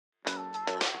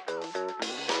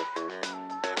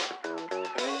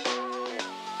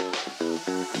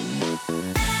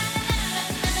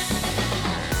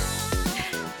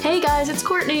guys, it's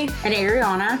Courtney. And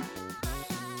Ariana.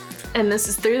 And this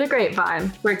is Through the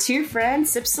Grapevine. We're two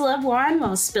friends sip celeb wine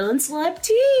while spilling celeb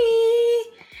tea.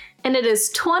 And it is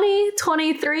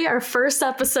 2023, our first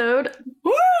episode.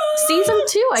 Woo! Season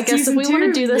 2, I guess, if we want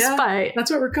to do this by...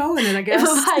 That's what we're calling it, I guess.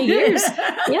 By years.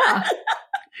 Yeah.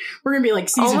 We're going to be like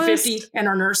season Almost. 50 in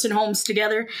our nursing homes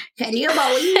together. Can you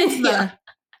believe the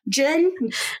Gen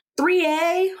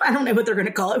 3A? I don't know what they're going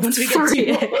to call it once we get to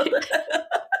it.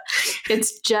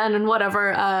 It's Jen and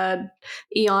whatever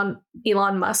Elon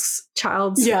Musk's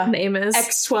child's name is.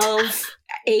 X12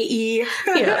 AE.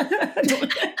 Yeah.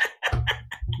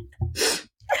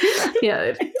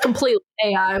 Yeah, completely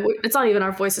AI. It's not even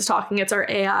our voices talking. It's our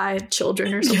AI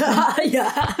children or something.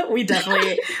 Yeah.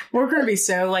 We're going to be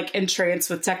so like entranced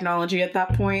with technology at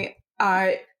that point.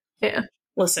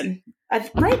 Listen,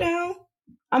 right now,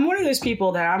 I'm one of those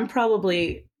people that I'm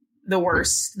probably the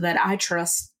worst that I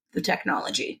trust the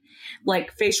technology.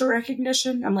 Like facial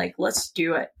recognition, I'm like, let's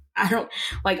do it. I don't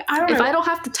know. If I don't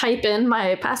have to type in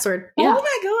my password. Oh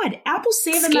my God. Apple's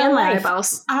saving Scan my life.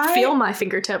 Eyeballs. Feel my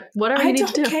fingertip. Whatever you need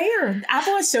to do. I don't care.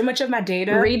 Apple has so much of my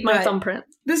data. Read my thumbprint.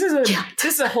 This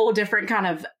is a whole different kind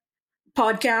of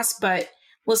podcast, but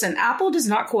listen, Apple does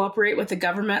not cooperate with the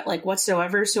government like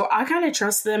whatsoever. So I kind of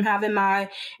trust them having my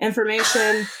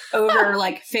information over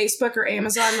like Facebook or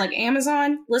Amazon. Like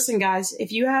Amazon, listen guys,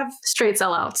 if you have straight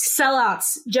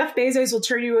sellouts, Jeff Bezos will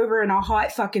turn you over in a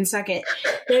hot fucking second.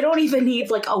 They don't even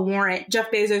need like a warrant. Jeff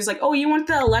Bezos like, oh, you want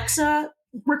the Alexa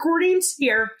recordings?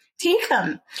 Here, take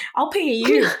them. I'll pay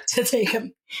you to take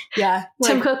them. Yeah.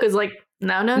 Tim Cook is like,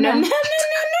 no.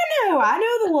 I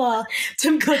know the law.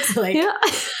 Tim Cook's like,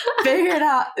 figure it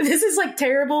out. This is like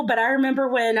terrible, but I remember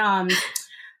when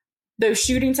those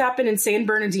shootings happened in San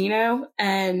Bernardino,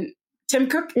 and Tim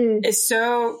Cook is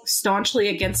so staunchly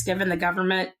against giving the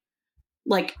government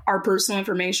like our personal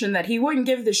information that he wouldn't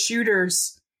give the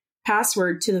shooters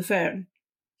password to the phone.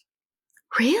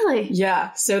 Really?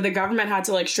 Yeah. So the government had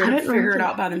to like straight up figure it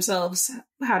out by themselves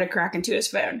how to crack into his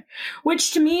phone.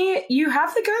 Which to me, you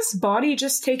have the guy's body,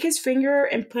 just take his finger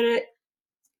and put it.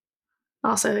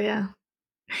 Also, yeah.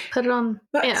 Put it on.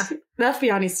 The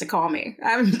FBI needs to call me.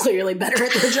 I'm clearly better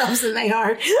at their jobs than they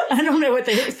are. I don't know what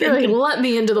they were thinking. Like, let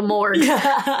me into the morgue.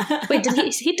 Yeah. Wait,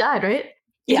 he died, right?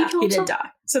 He did die.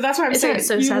 So that's why I'm saying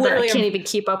so sad that I can't even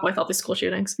keep up with all these school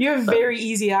shootings. You have very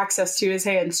easy access to his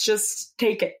hands. Just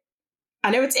take it. I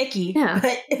know it's icky,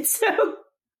 but it's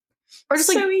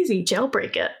so easy.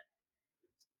 Jailbreak it.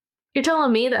 You're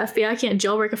telling me the FBI can't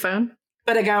jailbreak a phone?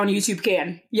 But a guy on YouTube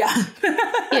can. Yeah.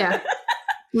 Yeah.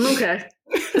 Okay.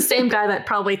 The same guy that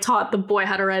probably taught the boy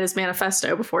how to write his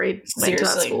manifesto before he went to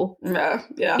that school.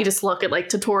 Yeah. He just looked at like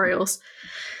tutorials.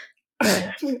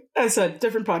 That's a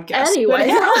different podcast.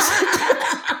 Anyway.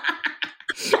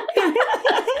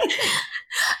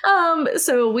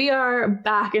 So we are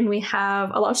back and we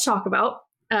have a lot to talk about.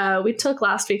 We took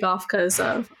last week off because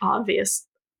of obvious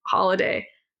holiday.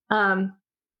 And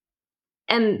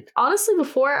honestly,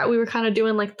 before we were kind of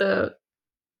doing like the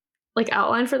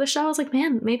outline for the show, I was like,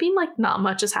 man, maybe like not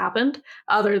much has happened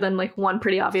other than like one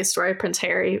pretty obvious story, Prince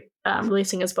Harry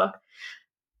releasing his book.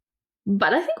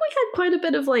 But I think we had quite a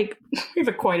bit of like we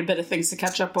have quite a bit of things to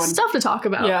catch up on, stuff to talk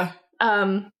about. Yeah.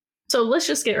 So let's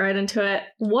just get right into it.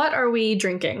 What are we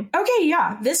drinking? Okay,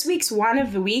 yeah. This week's wine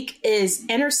of the week is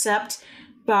Intercept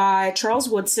by Charles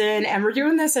Woodson, and we're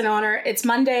doing this in honor. It's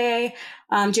Monday,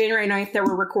 January 9th that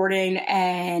we're recording,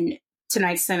 and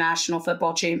tonight's the National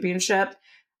Football Championship.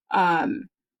 And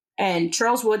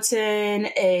Charles Woodson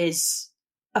is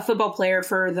a football player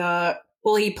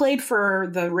he played for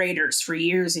the Raiders for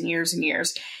years and years and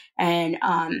years. And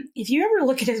if you ever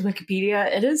look at his Wikipedia,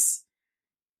 it is...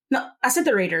 No, I said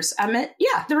the Raiders. I meant,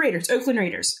 the Raiders, Oakland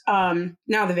Raiders.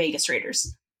 Now the Vegas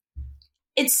Raiders.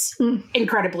 It's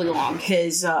incredibly long.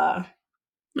 His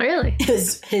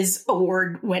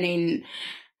award-winning.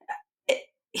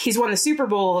 He's won the Super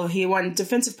Bowl. He won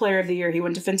Defensive Player of the Year. He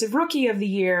won Defensive Rookie of the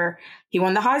Year. He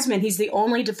won the Heisman. He's the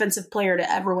only defensive player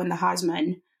to ever win the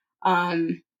Heisman,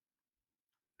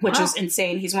 which is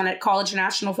insane. He's won a college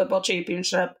national football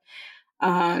championship.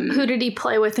 Who did he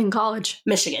play with in college?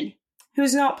 Michigan.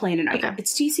 Who's not playing tonight. Okay.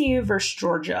 It's TCU versus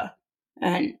Georgia.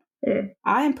 And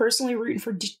I am personally rooting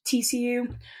for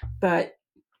TCU, but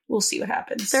we'll see what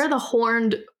happens. They're the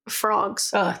horned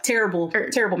frogs. Terrible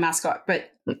mascot. But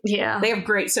yeah, they have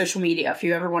great social media. If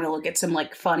you ever want to look at some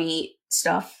like funny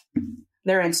stuff,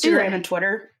 their Instagram and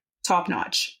Twitter, top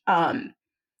notch.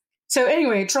 So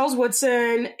anyway, Charles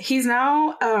Woodson, he's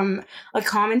now a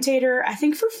commentator, I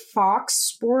think for Fox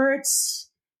Sports.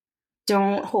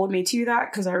 Don't hold me to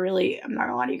that because I'm not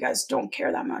gonna lie to you guys, don't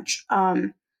care that much.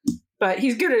 but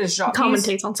he's good at his job.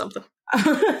 Commentates on something.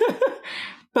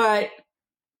 But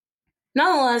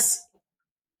nonetheless,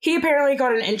 he apparently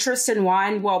got an interest in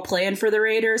wine while playing for the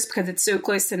Raiders because it's so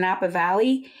close to Napa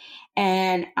Valley.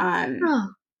 And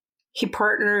he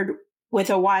partnered with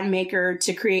a winemaker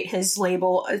to create his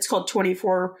label. It's called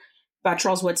 24 by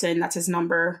Charles Woodson. That's his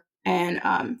number.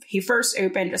 And he first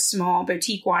opened a small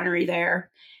boutique winery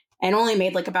there and only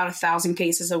made like about 1,000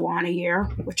 cases of wine a year,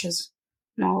 which is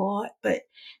not a lot. But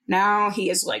now he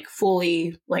is like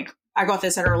fully like, I got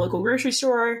this at our local grocery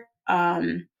store.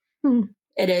 It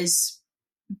is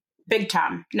big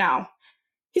time now.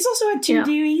 He's also had 2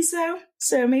 Deweys though,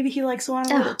 so maybe he likes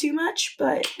wine a little too much,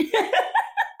 but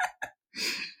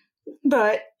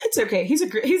but it's okay. He's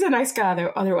a nice guy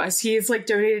though. Otherwise, he's like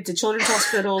donated to children's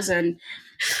hospitals, and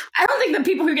I don't think the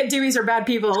people who get Deweys are bad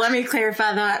people. Let me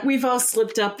clarify that. We've all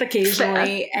slipped up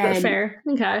occasionally, and fair.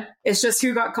 Okay, it's just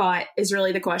who got caught is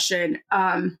really the question.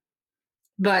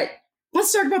 But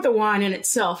let's talk about the wine in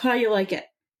itself. How you like it?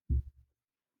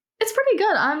 It's pretty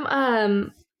good.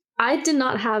 I did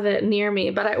not have it near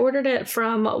me, but I ordered it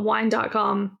from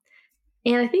wine.com,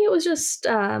 and I think it was just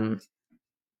about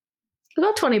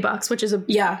 $20, which is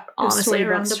honestly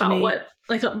around about what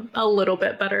like a little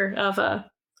bit better of a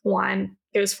wine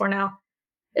goes for now.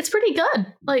 It's pretty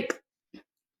good. Like,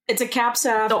 it's a Cab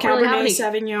Sav Cabernet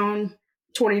Sauvignon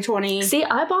 2020. See,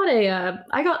 I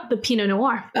got the Pinot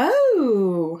Noir.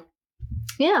 Oh,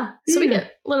 yeah. So we get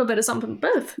a little bit of something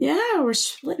both. Yeah, we're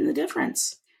splitting the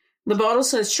difference. The bottle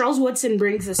says, Charles Woodson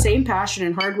brings the same passion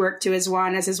and hard work to his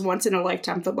wine as his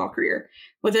once-in-a-lifetime football career.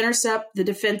 With Intercept, the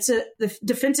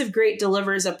defensive great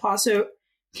delivers a Paso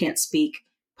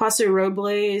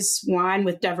Robles wine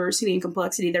with diversity and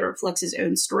complexity that reflects his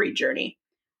own story journey.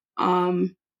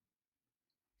 Actually,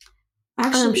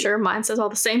 I'm sure mine says all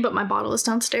the same, but my bottle is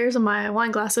downstairs and my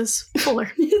wine glass is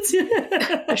fuller.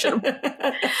 I should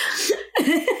have.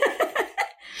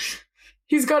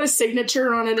 He's got a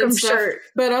signature on it and stuff. Sure.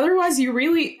 But otherwise,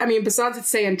 besides it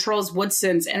saying Charles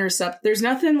Woodson's Intercept, there's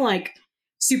nothing like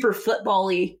super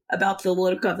football-y about the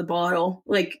look of the bottle.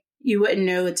 Like, you wouldn't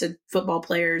know it's a football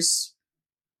player's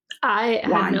wine.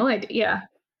 Had no idea. Yeah.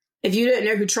 If you didn't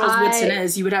know who Charles Woodson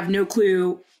is, you would have no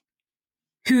clue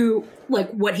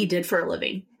what he did for a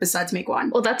living besides make wine.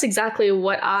 Well, that's exactly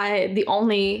what I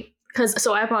bought,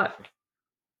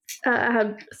 I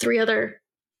had 3 other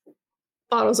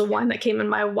bottles of wine that came in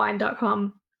my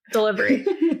wine.com delivery.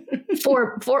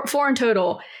 four in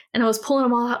total. And I was pulling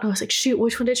them all out and I was like, shoot,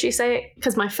 which one did she say?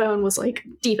 Because my phone was like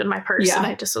deep in my purse and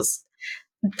I just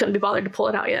couldn't be bothered to pull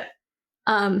it out yet.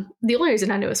 The only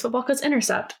reason I knew it was football because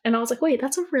Intercept. And I was like, wait,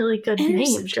 that's a really good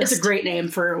name. It's a great name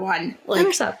for one. Like,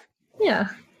 Intercept. Yeah.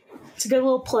 It's a good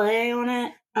little play on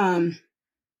it.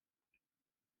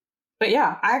 But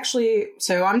yeah,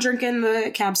 I'm drinking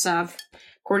the Cab Sav.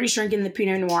 Cordy's drinking the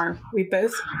Pinot Noir. We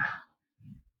both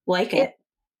like it.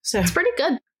 So it's pretty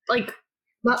good. Like,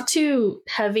 not too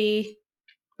heavy,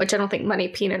 which I don't think many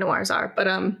Pinot Noirs are, but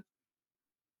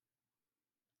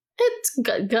it's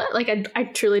good. Like, I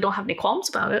truly don't have any qualms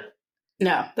about it.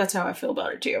 No, that's how I feel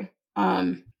about it too.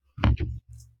 Not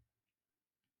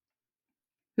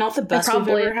the best we've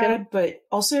ever had, but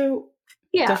also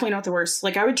definitely not the worst.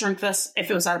 Like, I would drink this if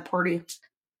it was at a party.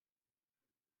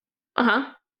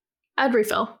 I'd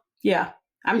refill. Yeah,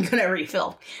 I'm gonna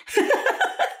refill.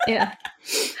 Yeah.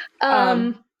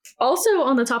 Also,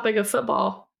 on the topic of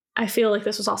football, I feel like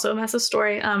this was also a massive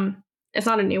story. It's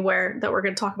not a newware that we're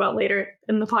going to talk about later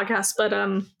in the podcast, but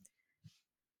a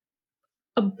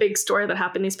big story that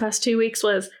happened these past 2 weeks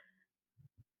was,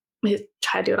 let me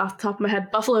try to do it off the top of my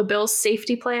head, Buffalo Bills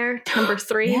safety player, number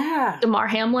 3, Damar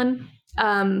Hamlin.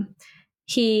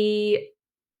 He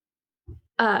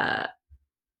got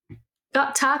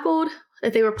tackled.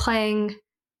 They were playing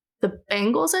the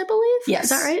Bengals, I believe. Yes.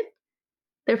 Is that right?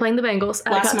 They were playing the Bengals.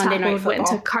 Last Monday Night Football.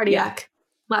 Went into cardiac.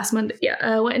 Last Monday,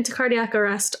 went into cardiac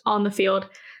arrest on the field.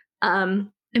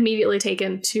 Immediately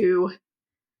taken to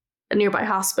a nearby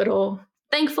hospital.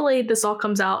 Thankfully, this all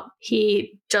comes out.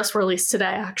 He just released today,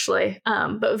 actually.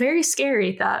 But very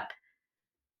scary that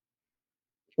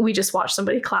we just watched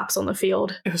somebody collapse on the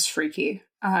field. It was freaky.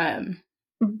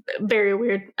 Very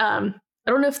weird. I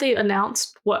don't know if they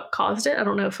announced what caused it. I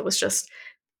don't know if it was just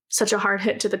such a hard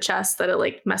hit to the chest that it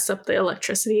like messed up the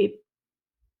electricity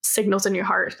signals in your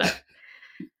heart that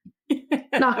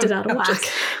knocked it out of whack.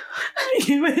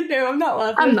 No, I'm not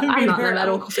laughing. I'm not in the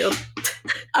medical field.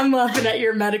 I'm laughing at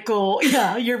your medical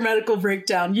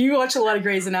breakdown. You watch a lot of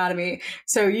Grey's Anatomy,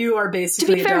 so you are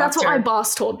basically. To be fair, that's what my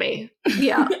boss told me.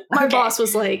 Yeah, my boss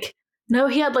was like, "No,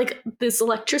 he had like this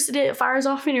electricity that fires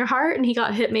off in your heart, and he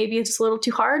got hit maybe just a little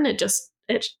too hard, and it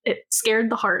it scared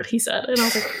the heart, he said. And I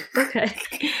was like, okay.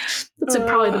 That's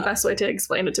probably the best way to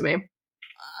explain it to me.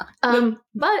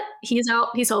 But he's out,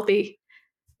 he's healthy.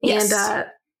 Yes. And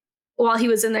while he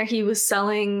was in there, he was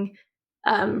selling,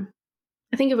 I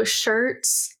think it was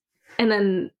shirts, and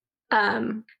then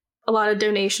a lot of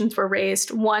donations were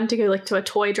raised. One to go like to a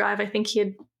toy drive, I think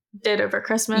he did over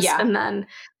Christmas, and then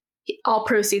all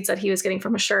proceeds that he was getting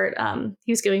from a shirt,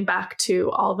 he was giving back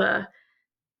to all the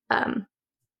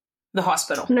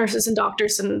hospital nurses and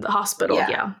doctors in the hospital.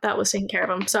 Yeah, that was taking care of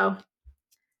him. So,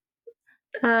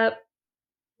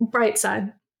 bright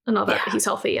side, and all that he's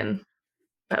healthy, and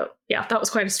that was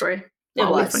quite a story. It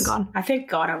was. Been gone. I thank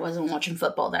God I wasn't watching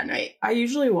football that night. I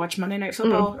usually watch Monday Night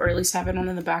Football, or at least have it on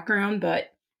in the background,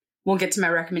 but we'll get to my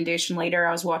recommendation later.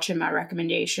 I was watching my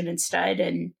recommendation instead,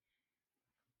 and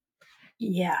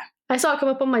I saw it come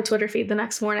up on my Twitter feed the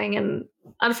next morning, and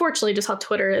unfortunately just how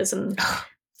Twitter is, and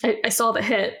I saw the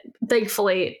hit.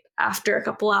 Thankfully, after a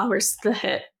couple hours, the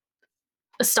hit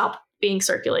stopped being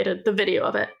circulated, the video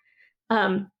of it.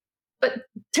 But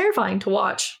terrifying to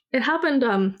watch. It happened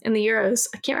in the Euros.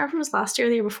 I can't remember if it was last year or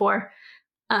the year before,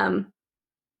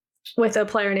 with a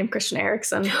player named Christian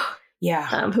Eriksen,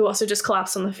 who also just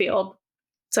collapsed on the field.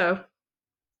 So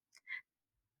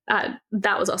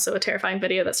that was also a terrifying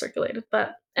video that circulated.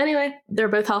 But anyway, they're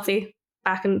both healthy,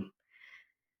 back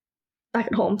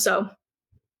at home. So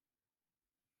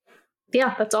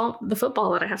yeah, that's all the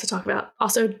football that I have to talk about.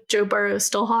 Also, Joe Burrow is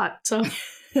still hot, so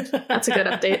that's a good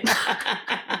update.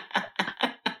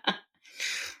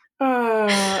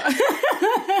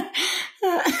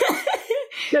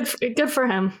 Good for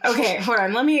him. Okay, hold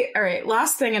on. All right,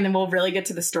 last thing, and then we'll really get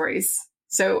to the stories.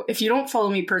 So if you don't follow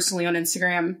me personally on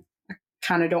Instagram, I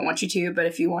kind of don't want you to, but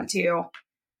if you want to,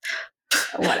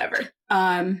 whatever.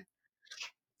 But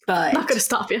not going to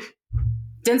stop you.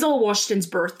 Denzel Washington's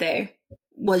birthday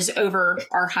was over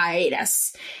our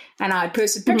hiatus, and I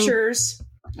posted pictures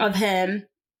of him,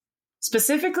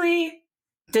 specifically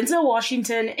Denzel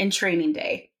Washington in Training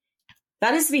Day.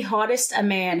 That is the hottest a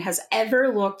man has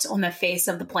ever looked on the face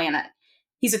of the planet.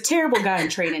 He's a terrible guy in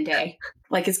Training Day.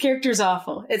 Like, his character's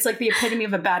awful. It's like the epitome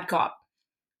of a bad cop.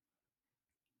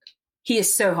 He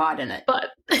is so hot in it. But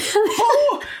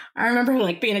I remember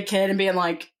like being a kid and being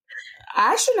like,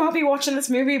 I should not be watching this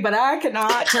movie, but I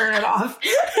cannot turn it off.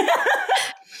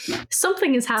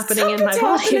 Something is happening in my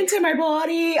body. Happening to my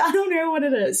body. I don't know what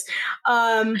it is.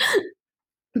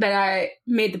 But I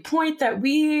made the point that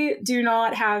we do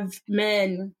not have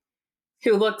men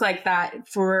who look like that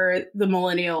for the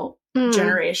millennial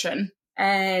generation.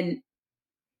 And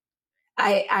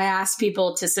I asked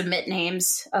people to submit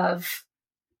names of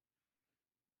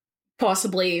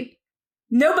possibly,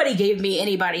 nobody gave me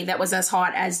anybody that was as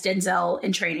hot as Denzel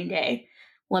in Training Day.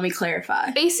 Let me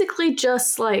clarify. Basically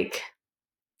just like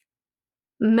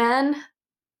men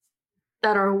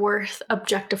that are worth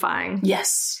objectifying.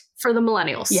 Yes. For the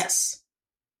millennials. Yes.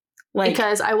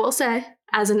 Because I will say,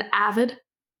 as an avid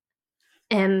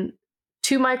and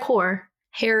to my core,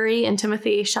 Harry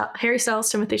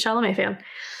Styles, Timothy Chalamet fan,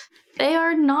 they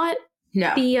are not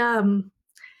the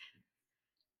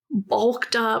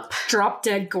bulked up, drop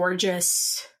dead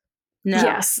gorgeous. No.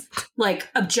 Yes. Like,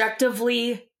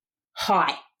 objectively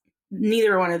hot.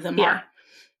 Neither one of them are.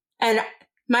 And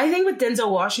my thing with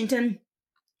Denzel Washington,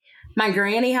 my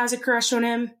granny has a crush on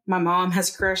him. My mom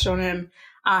has a crush on him.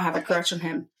 I have a crush on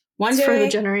him. One day, for the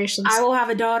generations. I will have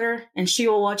a daughter, and she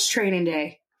will watch Training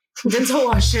Day. Denzel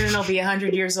Washington will be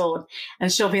 100 years old, and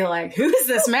she'll be like, who is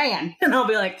this man? And I'll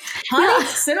be like, honey,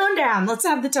 sit on down. Let's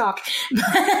have the talk.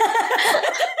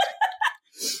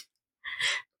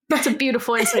 That's a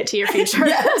beautiful insight to your future.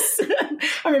 Yes.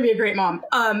 I'm going to be a great mom.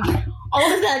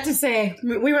 All of that to say,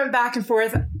 we went back and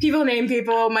forth. People name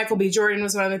people. Michael B. Jordan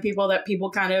was one of the people that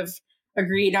people kind of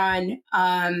agreed on.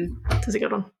 That's a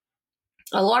good one.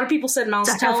 A lot of people said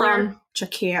Miles Teller, which I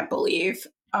can't believe.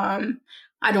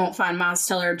 I don't find Miles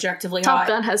Teller objectively hot. Top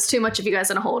Gun has too much of you guys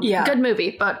in a hold. Yeah. Good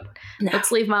movie, but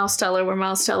let's leave Miles Teller where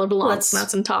Miles Teller belongs, and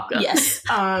that's in Top Gun. Yes.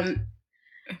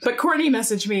 But Courtney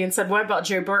messaged me and said, what about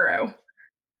Joe Burrow?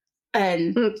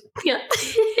 And I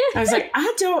was like,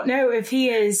 I don't know if he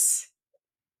is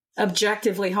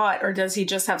objectively hot, or does he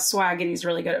just have swag and he's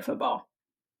really good at football?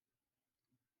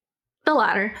 The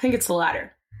latter. I think it's the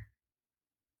latter.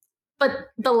 But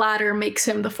the latter makes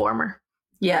him the former.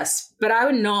 Yes, but I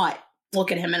would not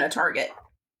look at him in a Target.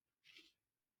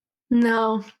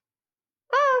 No.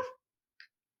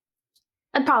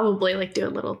 I'd probably like do a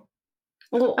little,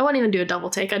 I wouldn't even do a double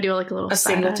take. I'd do like a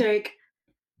single take.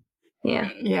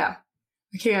 Yeah.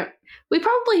 I can't. We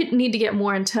probably need to get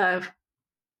more into,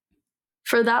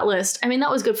 for that list. I mean,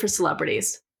 that was good for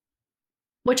celebrities.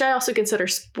 which I also consider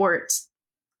sports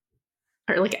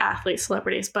or like athlete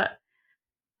celebrities, but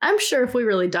I'm sure if we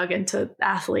really dug into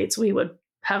athletes, we would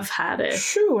have had it.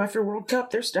 True, after World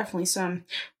Cup, there's definitely some.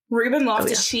 Ruben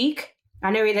Loftus-Cheek.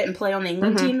 I know he didn't play on the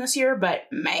England team this year, but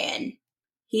man,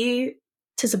 he...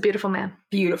 Tis a beautiful man.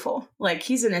 Beautiful. Like,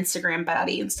 he's an Instagram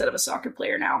baddie instead of a soccer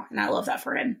player now, and I love that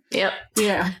for him. Yep.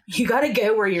 Yeah. You gotta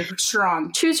go where you're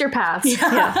strong. Choose your paths.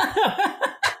 Yeah.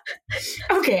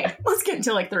 Okay, let's get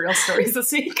into, like, the real stories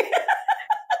this week.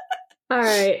 All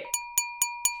right.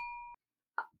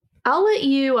 I'll let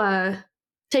you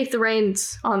take the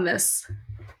reins on this.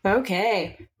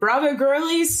 Okay. Bravo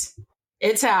girlies,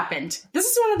 it's happened. This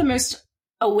is one of the most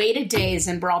awaited days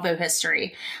in Bravo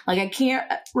history. Like, I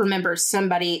can't remember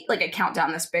somebody, like, a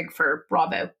countdown this big for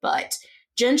Bravo, but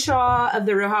Jen Shah of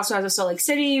the Real Housewives of Salt Lake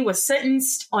City was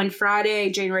sentenced on Friday,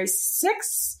 January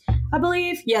 6th, I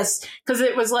believe. Yes, because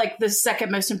it was, like, the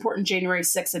second most important January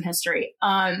 6th in history.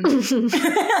 Yes.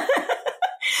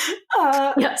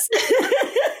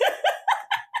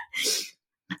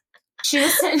 She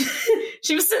was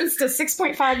sentenced to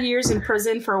 6.5 years in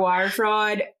prison for wire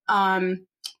fraud.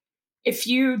 If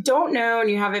you don't know and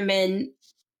you haven't been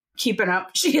keeping up,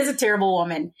 she is a terrible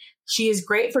woman. She is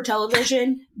great for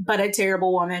television, but a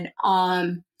terrible woman.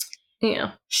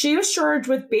 Yeah. She was charged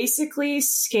with basically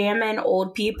scamming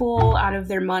old people out of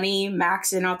their money,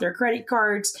 maxing out their credit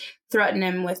cards, threatening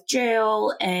them with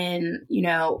jail, and, you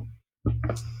know,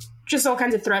 just all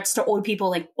kinds of threats to old people,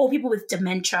 like old people with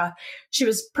dementia. She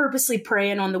was purposely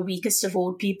preying on the weakest of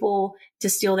old people to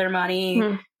steal their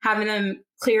money, having them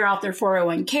clear out their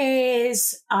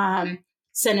 401ks,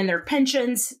 sending their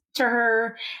pensions to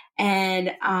her.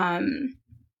 And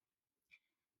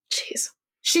jeez.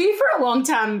 She, for a long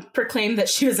time, proclaimed that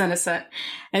she was innocent.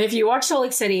 And if you watch Salt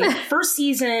Lake City, first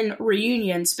season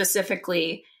reunion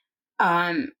specifically,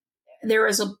 there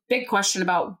was a big question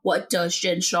about what does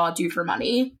Jen Shah do for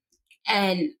money?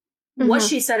 And what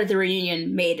she said at the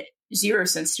reunion made zero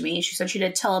sense to me. She said she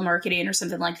did telemarketing or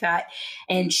something like that.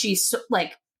 And she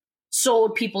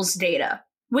sold people's data,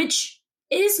 which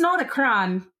is not a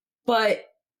crime, but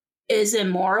is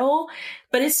immoral.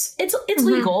 But it's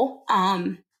legal.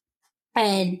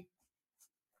 And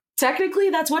technically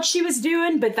that's what she was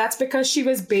doing, but that's because she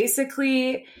was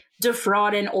basically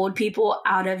defrauding old people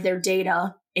out of their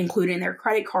data, including their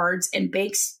credit cards and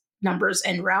bank numbers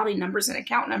and routing numbers and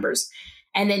account numbers,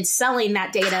 and then selling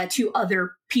that data to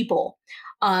other people.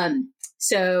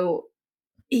 So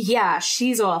yeah,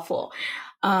 she's awful.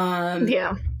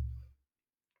 Yeah.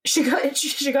 She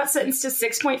got sentenced to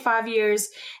 6.5 years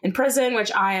in prison,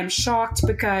 which I am shocked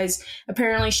because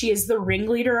apparently she is the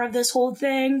ringleader of this whole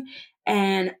thing.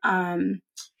 And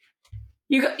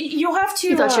you'll have to.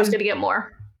 You thought she was going to get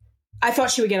more. I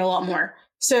thought she would get a lot more.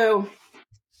 So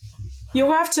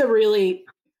you'll have to really.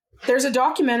 There's a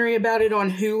documentary about it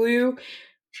on Hulu,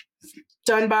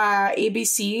 done by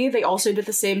ABC. They also did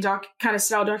the same kind of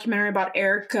style documentary about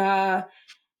Erica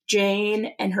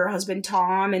Jane and her husband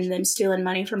Tom and them stealing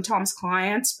money from Tom's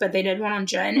clients, but they did one on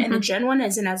Jen, and the Jen one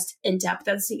isn't as in-depth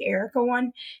as the Erica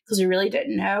one because we really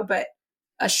didn't know, but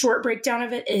a short breakdown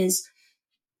of it is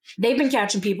they've been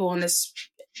catching people in this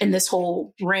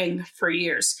whole ring for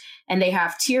years, and they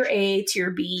have tier A, tier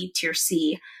B, tier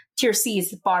C. Tier C is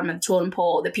the bottom of the totem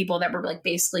pole, the people that were like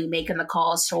basically making the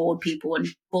calls to old people and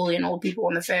bullying old people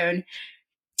on the phone.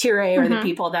 Tier A are the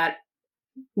people that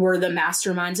were the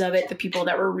masterminds of it, the people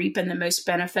that were reaping the most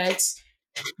benefits.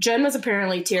 Jen was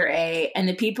apparently tier A, and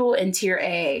the people in tier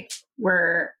A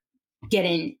were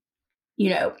getting,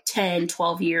 10,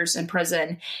 12 years in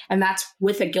prison. And that's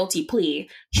with a guilty plea.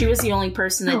 She was the only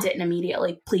person that didn't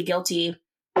immediately plead guilty.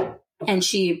 And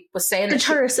she was saying that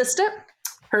her assistant?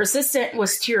 Her assistant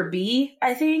was tier B,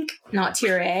 I think, not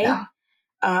tier A. Yeah.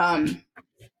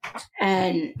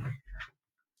 And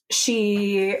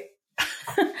he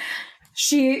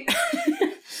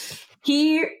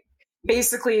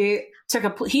basically took a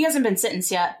plea. He hasn't been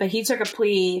sentenced yet, but he took a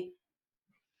plea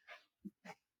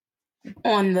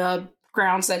on the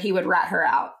grounds that he would rat her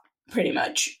out, pretty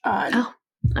much.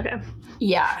 Okay.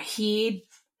 Yeah, I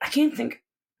can't think,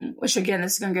 which again,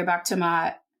 this is going to go back to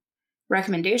my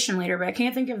recommendation later, but I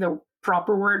can't think of the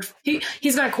proper word.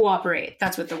 He's going to cooperate.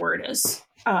 That's what the word is.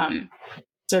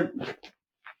 To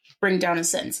bring down his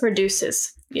sentence.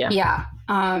 Reduces. Yeah. Yeah.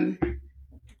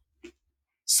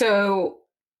 So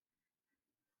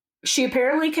she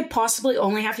apparently could possibly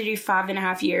only have to do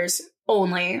 5.5 years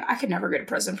only. I could never go to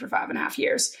prison for 5.5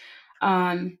 years.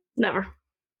 Never.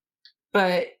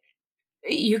 But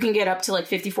you can get up to like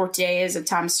 54 days of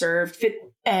time served.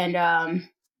 And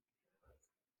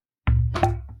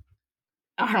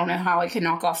I don't know how it can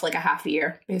knock off like a half a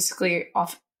year, basically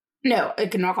off. No,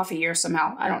 it can knock off a year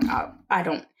somehow. I don't know. I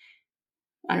don't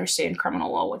understand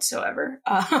criminal law whatsoever.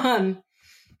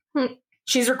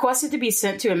 She's requested to be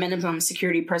sent to a minimum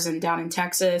security prison down in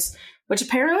Texas, which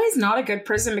apparently is not a good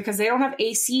prison because they don't have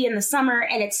AC in the summer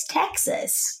and it's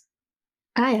Texas.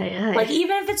 Aye, aye, aye. Like,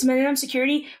 even if it's minimum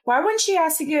security, why wouldn't she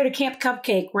ask to go to Camp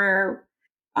Cupcake where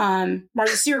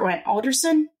Martha Stewart went?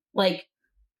 Alderson? Like,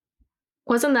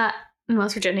 wasn't that in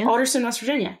West Virginia? Alderson, West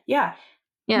Virginia. Yeah.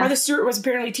 Martha Stewart was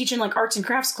apparently teaching like arts and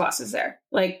crafts classes there.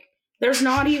 Like, there's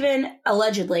not even,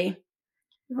 allegedly,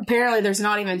 apparently there's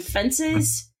not even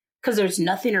fences because there's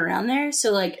nothing around there.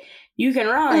 So, like, you can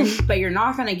run, but you're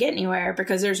not going to get anywhere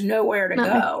because there's nowhere to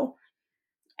go.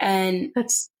 And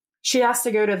she has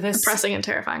to go to this. Depressing and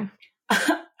terrifying.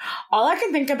 All I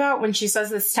can think about when she says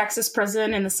this Texas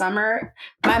prison in the summer,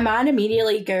 my mind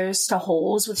immediately goes to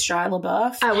Holes with Shia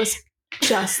LaBeouf. I was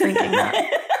just thinking that.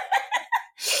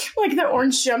 Like the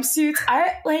orange jumpsuits.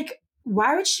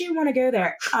 Why would she want to go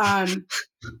there?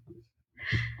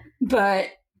 But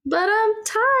I'm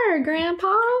tired,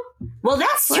 Grandpa. Well,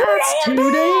 that's too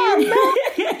damn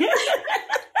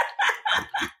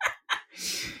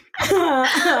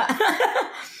bad.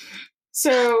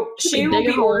 So she will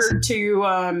be ordered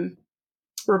to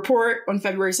report on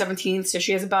February 17th. So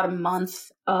she has about a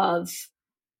month of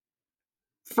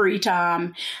free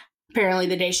time. Apparently,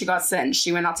 the day she got sentenced,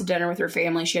 she went out to dinner with her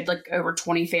family. She had like over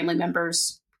 20 family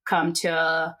members come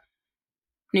to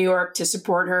New York to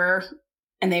support her.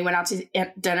 And they went out to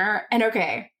dinner. And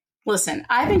okay, listen,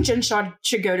 I think Jen Shah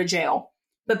should go to jail.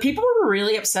 But people were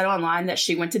really upset online that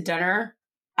she went to dinner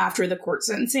after the court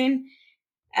sentencing.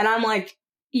 And I'm like,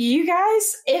 you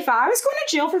guys, if I was going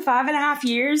to jail for 5.5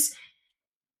 years,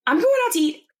 I'm going out to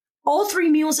eat all 3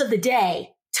 meals of the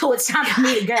day till it's time for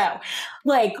me to go.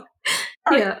 Like,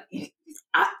 I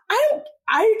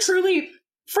truly,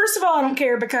 first of all, I don't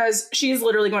care because she is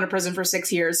literally going to prison for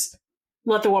 6 years.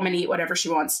 Let the woman eat whatever she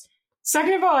wants.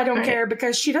 Second of all, I don't care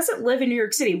because she doesn't live in New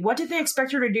York City. What did they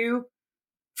expect her to do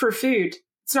for food?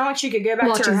 It's not like she could go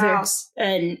back to her house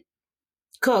and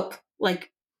cook.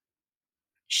 Like,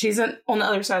 she's on the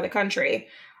other side of the country.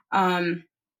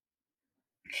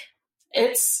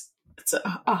 It's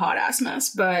a hot ass mess,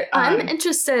 but I'm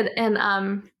interested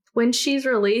in when she's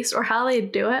released or how they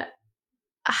do it,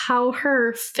 how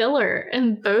her filler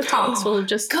and Botox will have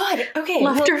just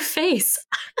left her face.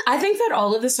 I think that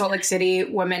all of the Salt Lake City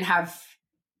women have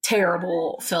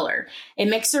terrible filler. It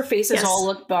makes their faces all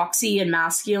look boxy and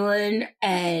masculine,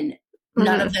 and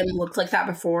none of them looked like that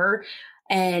before.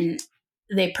 And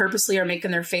they purposely are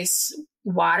making their face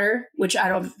wider, which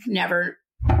I think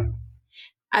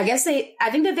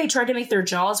that they tried to make their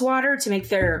jaws wider to make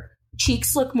their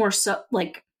cheeks look more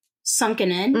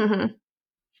sunken in.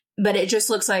 But it just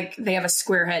looks like they have a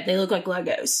square head. They look like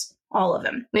Legos, all of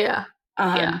them. Yeah.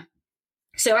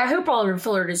 So I hope all of her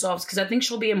filler dissolves because I think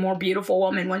she'll be a more beautiful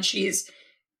woman when she's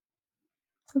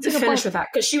finished with that.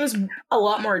 Because she was a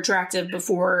lot more attractive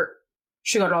before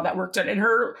she got all that work done. And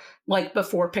her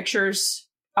before pictures,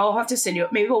 I'll have to send you.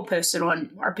 Maybe we'll post it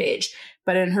on our page.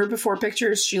 But in her before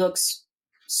pictures, she looks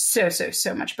so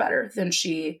much better than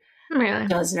she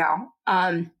does now.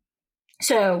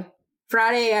 So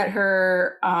Friday at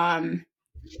her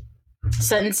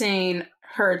sentencing,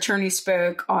 her attorney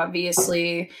spoke,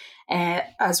 obviously,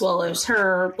 as well as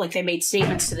her. Like, they made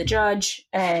statements to the judge.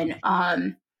 And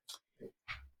I'm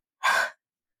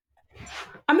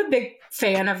a big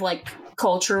fan of,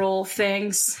 cultural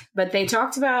things. But they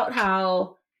talked about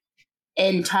how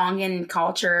in Tongan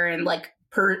culture and,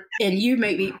 and you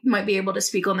might be able to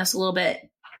speak on this a little bit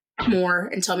more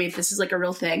and tell me if this is a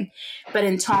real thing, but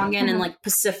in Tongan and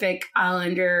Pacific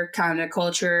Islander kind of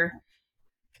culture,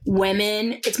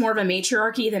 women, it's more of a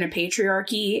matriarchy than a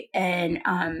patriarchy, and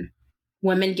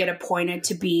women get appointed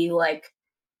to be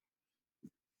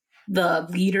the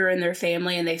leader in their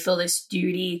family, and they feel this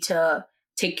duty to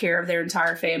take care of their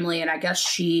entire family. And I guess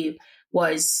she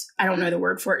was, I don't know the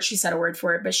word for it, she said a word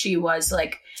for it, but she was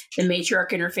the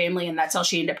matriarch in her family, and that's how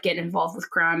she ended up getting involved with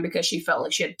crime, because she felt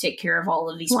like she had to take care of all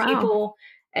of these people.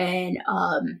 And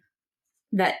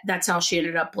that's how she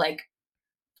ended up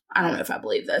I don't know if I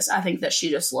believe this. I think that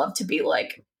she just loved to be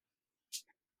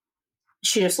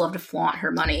she just loved to flaunt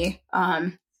her money.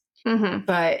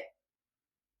 But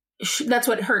that's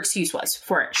what her excuse was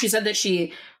for it. She said that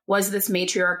she was this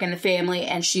matriarch in the family,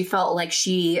 and she felt like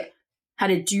she had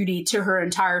a duty to her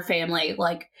entire family.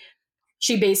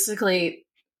 She basically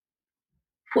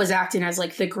was acting as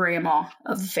the grandma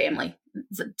of the family.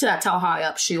 That's how high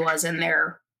up she was in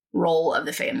their role of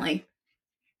the family.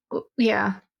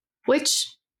 Yeah. Which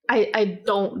I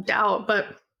don't doubt, but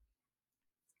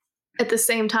at the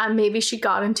same time, maybe she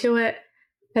got into it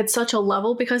at such a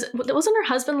level because wasn't her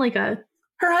husband like a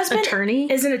her husband attorney?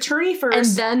 Is an attorney first, and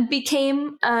then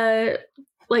became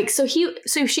like so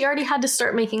she already had to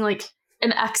start making like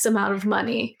an X amount of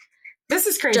money. This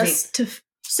is crazy. Just to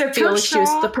feel like she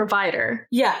was the provider.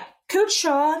 Yeah, Coach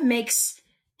Shah makes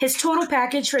his total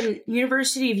package from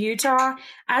University of Utah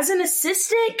as an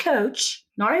assistant coach,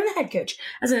 not even the head coach,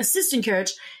 as an assistant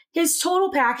coach. His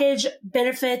total package,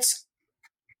 benefits,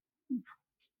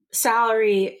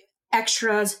 salary,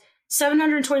 extras,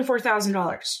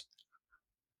 $724,000.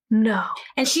 No.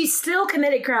 And she still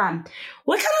committed crime.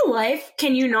 What kind of life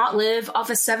can you not live off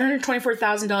a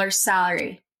 $724,000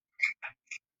 salary?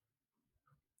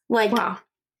 Like, wow.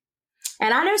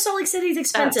 And I know Salt Lake City's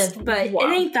expensive, but it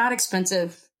ain't that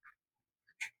expensive.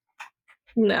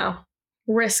 No.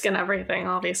 Risk and everything,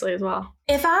 obviously, as well.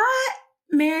 If I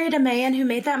married a man who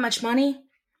made that much money,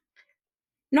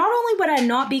 not only would I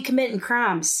not be committing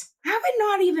crimes, I would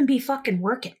not even be fucking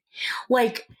working.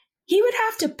 Like, he would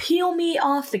have to peel me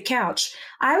off the couch.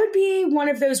 I would be one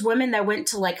of those women that went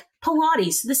to, like,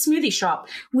 Pilates, the smoothie shop,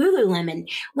 Lululemon.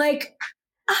 Like,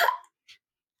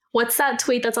 what's that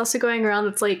tweet that's also going around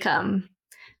that's like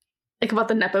about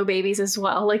the Nepo babies as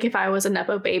well? Like, if I was a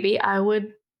Nepo baby,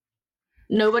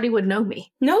 nobody would know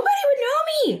me. Nobody would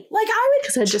know me. Like, I would.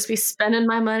 Because I'd just be spending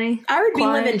my money. I would be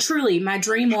living truly my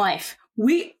dream life.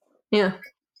 Yeah.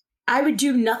 I would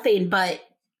do nothing but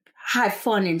have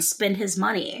fun and spend his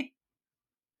money.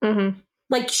 Mm-hmm.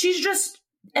 Like, she's just,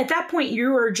 at that point,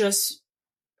 you are just,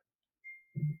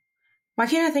 why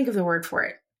can't I think of the word for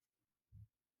it?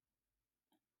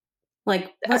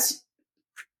 Like, I was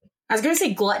going to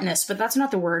say gluttonous, but that's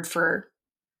not the word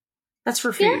that's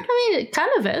for food. Yeah, I mean, it kind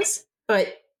of is.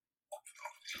 But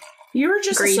you're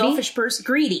just greedy. A selfish person.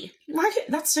 Greedy.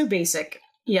 That's so basic.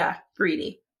 Yeah,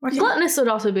 greedy. Gluttonous would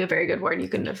also be a very good word you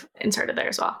could have inserted there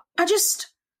as well. That's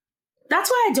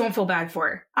why I don't feel bad for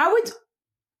her.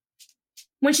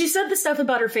 When she said the stuff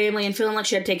about her family and feeling like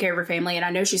she had to take care of her family, and I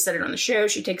know she said it on the show,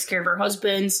 she takes care of her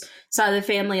husband's side of the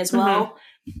family as well.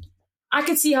 Mm-hmm. I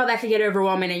could see how that could get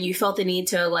overwhelming and you felt the need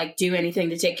to like do anything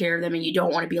to take care of them and you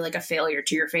don't want to be like a failure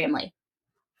to your family.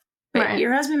 But right.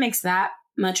 Your husband makes that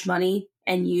much money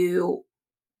and you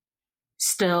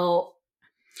still...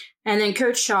 And then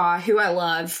Coach Shah, who I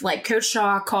love, like, Coach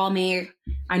Shah, call me.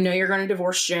 I know you're going to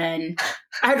divorce Jen.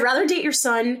 I'd rather date your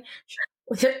son.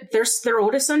 Their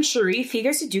oldest son, Sharif, he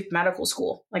goes to Duke Medical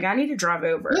School. Like, I need to drive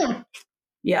over.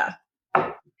 Yeah.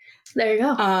 There you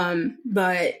go.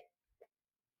 But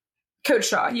Coach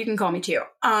Shah, you can call me too.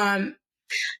 Coach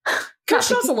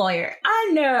Shah's a lawyer.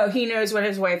 I know he knows what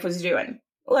his wife was doing.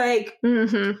 Like,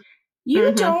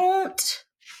 you don't...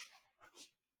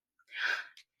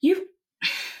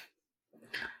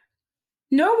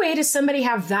 No way does somebody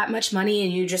have that much money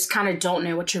and you just kind of don't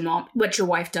know what your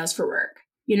wife does for work,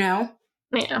 you know?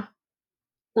 Yeah.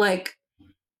 Like,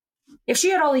 if she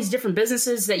had all these different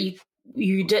businesses that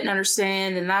you didn't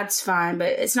understand, then that's fine.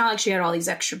 But it's not like she had all these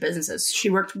extra businesses. She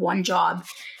worked one job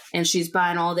and she's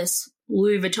buying all this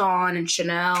Louis Vuitton and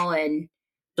Chanel and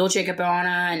Dolce &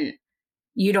 Gabbana and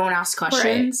you don't ask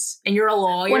questions and you're a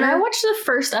lawyer. When I watched the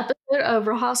first episode of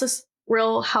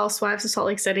Real Housewives of Salt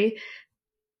Lake City,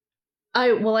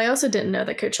 I also didn't know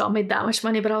that Coach Shah made that much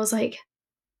money, but I was like,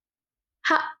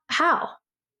 how?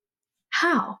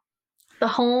 The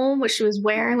home, what she was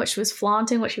wearing, what she was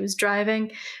flaunting, what she was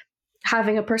driving,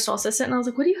 having a personal assistant. And I was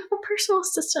like, what do you have a personal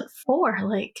assistant for?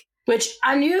 Like, which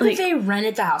I knew that they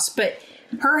rented the house, but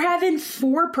her having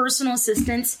 4 personal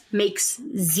assistants makes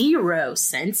 0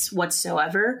 sense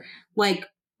whatsoever. Like,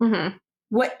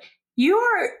 what you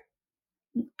are...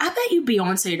 I bet you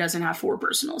Beyonce doesn't have 4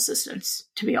 personal assistants,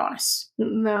 to be honest.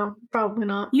 No, probably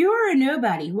not. You are a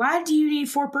nobody. Why do you need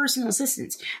 4 personal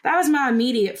assistants? That was my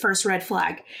immediate first red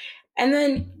flag. And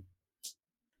then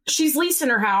she's leasing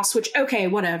her house, which, okay,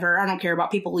 whatever. I don't care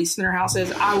about people leasing their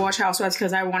houses. I watch Housewives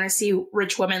because I want to see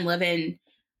rich women living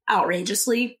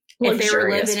outrageously. If they were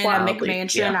living in a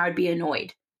McMansion, I would be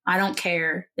annoyed. I don't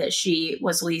care that she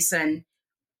was leasing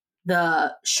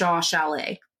the Shah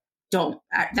Chalet.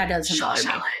 That doesn't bother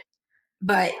me.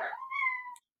 But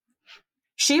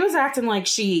she was acting like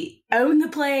she owned the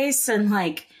place and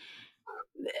like,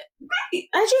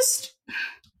 I just,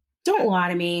 don't lie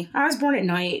to me. I was born at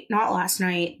night, not last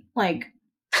night. Like,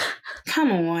 come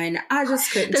on. I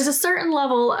just couldn't. There's a certain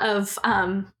level of,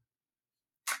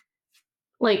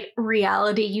 like,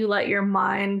 reality you let your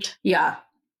mind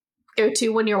go to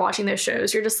when you're watching those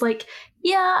shows. You're just like,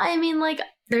 yeah, I mean, like,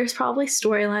 there's probably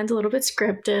storylines a little bit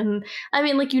scripted. And I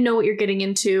mean, like, you know what you're getting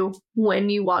into when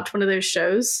you watch one of those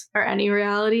shows or any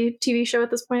reality TV show at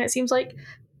this point, it seems like.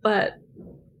 But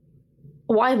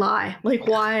why lie? Like,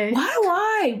 why? Why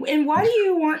lie? And why do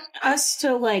you want us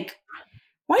to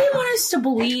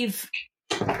believe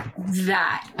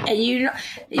that? And you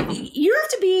have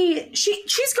to be,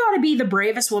 she's got to be the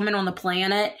bravest woman on the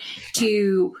planet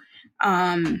to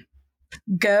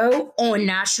go on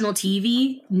national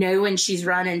TV knowing she's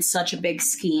running such a big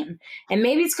scheme. And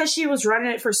maybe it's because she was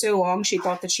running it for so long she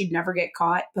thought that she'd never get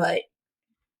caught. But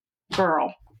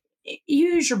girl,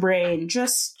 use your brain,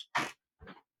 just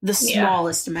the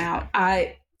smallest amount.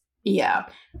 I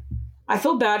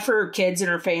feel bad for her kids and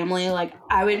her family. Like,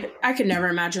 I could never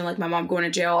imagine like my mom going to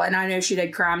jail, and I know she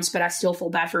did crimes, but I still feel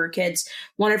bad for her kids.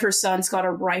 One of her sons got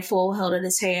a rifle held in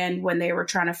his hand when they were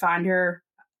trying to find her.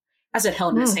 I said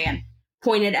held in his hand,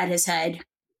 pointed at his head.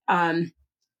 When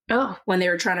they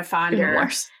were trying to find her.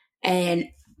 Worse. And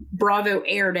Bravo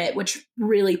aired it, which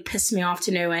really pissed me off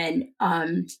to no end.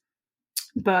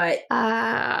 But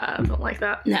I don't like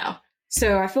that. No.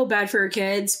 So I feel bad for her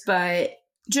kids, but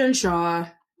Jen Shah,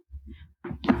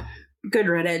 good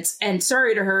riddance. And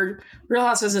sorry to her. Real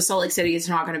Housewives of Salt Lake City is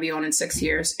not going to be on in 6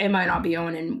 years. It might not be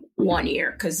on in 1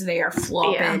 year because they are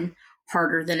flopping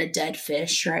harder than a dead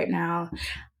fish right now.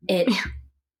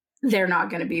 They're not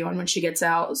going to be on when she gets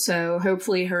out. So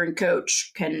hopefully her and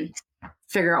Coach can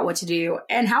figure out what to do.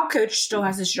 And how Coach still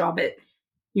has this job at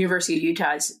University of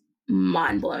Utah is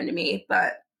mind blowing to me.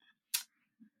 But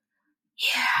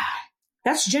yeah,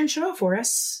 that's Jen Shah for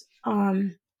us.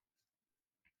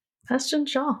 That's Jen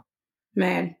Shah.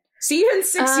 Man, see you in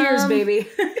 6 years, baby.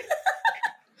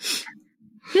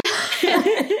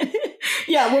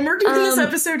 Yeah, when we're doing this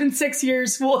episode in 6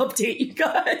 years, we'll update you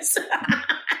guys.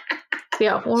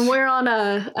 Yeah, when we're on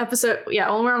when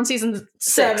we're on season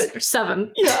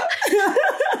 7. Yeah.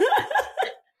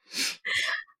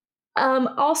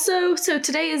 Also, so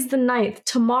today is the 9th.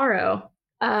 Tomorrow,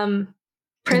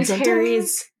 Prince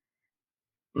Harry's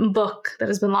book that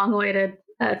has been long awaited,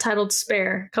 titled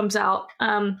Spare, comes out.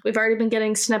 We've already been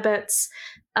getting snippets,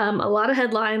 a lot of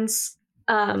headlines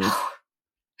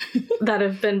that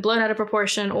have been blown out of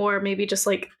proportion, or maybe just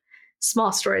like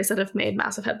small stories that have made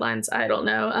massive headlines. I don't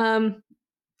know.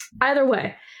 Either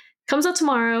way, comes out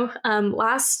tomorrow.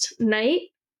 Last night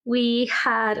we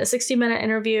had a 60-minute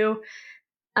interview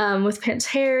with Prince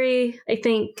Harry. I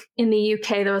think in the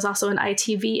UK there was also an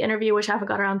ITV interview, which I haven't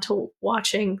got around to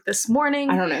watching this morning.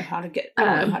 I don't know how to get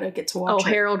to watch it.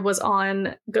 Harold was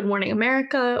on Good Morning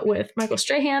America with Michael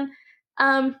Strahan.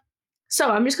 So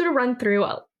I'm just going to run through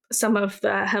some of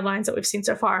the headlines that we've seen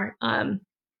so far.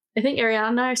 I think Ariana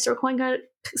and I are still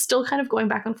kind of going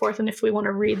back and forth, and if we want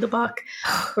to read the book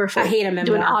or if I hate a memoir.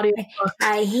 Do an audio book.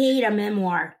 I hate a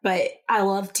memoir, but I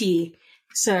love tea.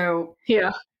 So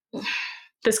yeah,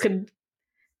 this could.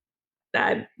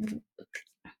 I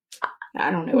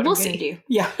don't know what I'm going to do.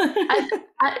 Yeah,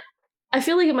 I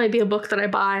feel like it might be a book that I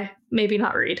buy, maybe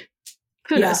not read.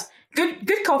 Who knows? Good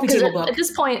coffee table book. At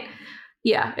this point,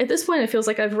 it feels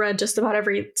like I've read just about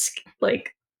every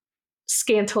like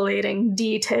scintillating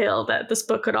detail that this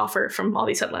book could offer from all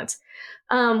these headlines.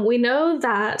 We know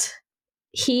that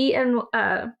he and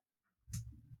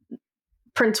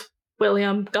Prince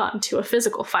William got into a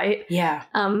physical fight. Yeah.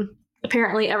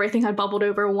 Apparently everything had bubbled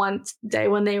over one day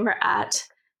when they were at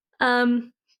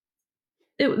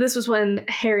this was when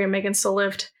Harry and Meghan still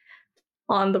lived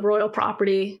on the royal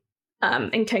property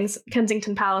in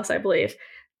Kensington Palace, I believe.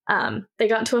 They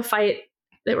got into a fight.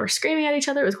 They were screaming at each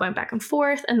other. It was going back and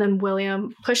forth. And then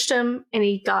William pushed him and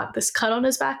he got this cut on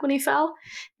his back when he fell.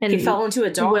 And he fell into a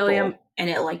dog bowl. And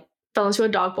it fell into a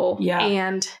dog bowl. Yeah.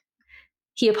 And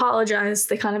he apologized.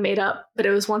 They kind of made up. But it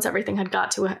was once everything had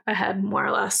got to a head, more or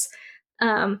less.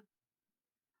 Apparently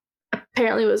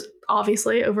it was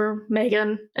obviously over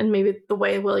Meghan and maybe the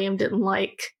way William didn't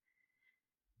like.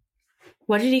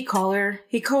 What did he call her?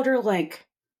 He called her like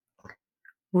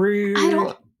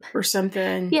rude or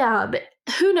something. Yeah, but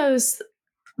who knows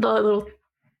the little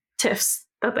tiffs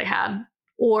that they had,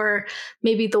 or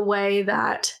maybe the way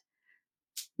that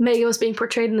Meghan was being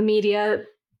portrayed in the media.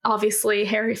 Obviously,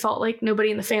 Harry felt like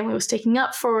nobody in the family was taking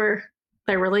up for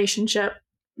their relationship,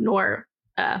 nor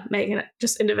Meghan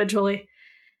just individually.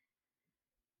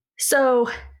 So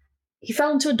he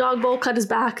fell into a dog bowl, cut his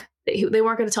back. They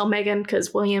weren't going to tell Meghan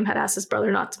because William had asked his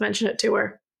brother not to mention it to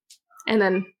her. And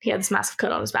then he had this massive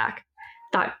cut on his back.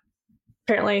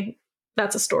 Apparently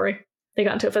that's a story. They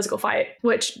got into a physical fight,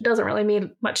 which doesn't really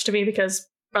mean much to me because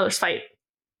brothers fight.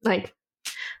 Like,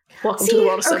 welcome to the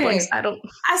world of siblings. I said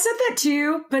that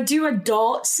too, but do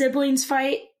adult siblings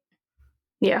fight?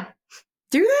 Yeah.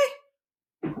 Do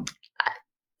they?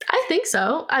 I think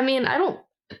so. I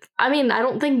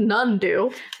don't think none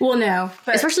do. Well, no.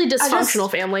 Especially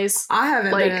dysfunctional families. I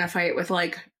haven't been in a fight with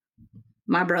like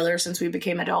my brother since we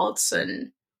became adults,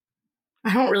 and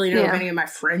I don't really know of any of my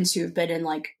friends who have been in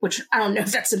like, which I don't know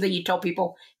if that's something you tell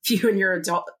people if you and your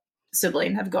adult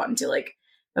sibling have gotten to like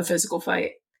a physical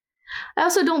fight. I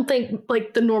also don't think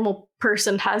like the normal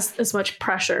person has as much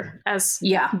pressure as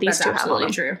these two have on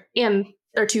them. True. And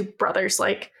they're two brothers.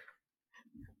 Like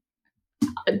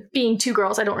being two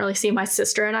girls, I don't really see my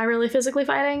sister and I really physically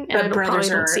fighting, and but I probably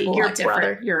don't see your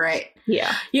brother. You're right.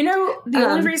 Yeah. You know, the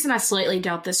only reason I slightly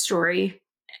doubt this story,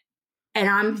 and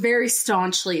I'm very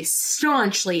staunchly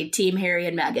Team Harry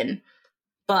and Meghan,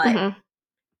 but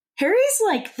Harry's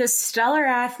like the stellar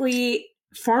athlete,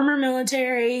 former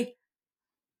military.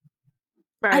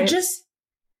 Right. I just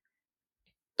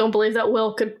don't believe that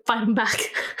Will could fight him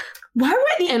back. Why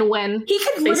would he? And when he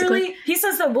could literally, he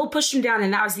says that Will pushed him down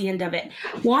and that was the end of it.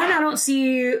 One, I don't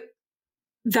see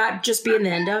that just being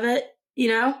the end of it, you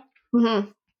know?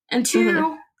 Mm-hmm. And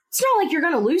two, it's not like you're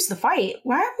going to lose the fight.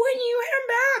 Why wouldn't you hit him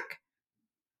back?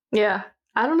 Yeah,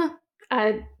 I don't know.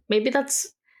 Maybe that's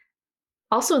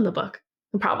also in the book.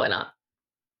 Probably not.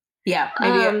 Yeah,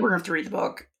 maybe we're going to have to read the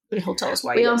book. He'll tell us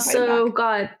why. We also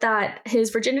got that his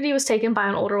virginity was taken by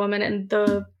an older woman in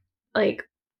the like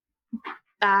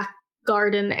back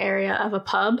garden area of a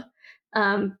pub.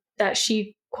 That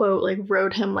she quote like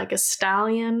rode him like a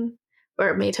stallion, or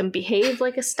it made him behave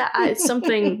like a stallion.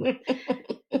 Something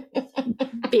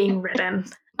being ridden.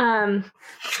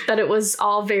 That it was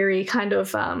all very kind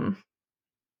of. I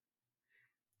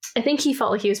think he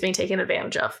felt like he was being taken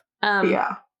advantage of.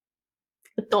 Yeah.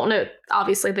 Don't know.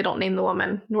 Obviously, they don't name the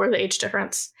woman nor the age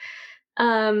difference.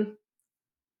 When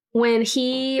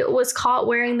he was caught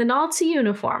wearing the Nazi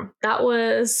uniform, that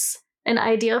was an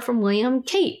idea from William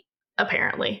Kate,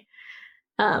 apparently.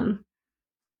 Don't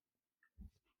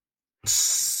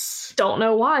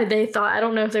know why they thought. I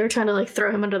don't know if they were trying to like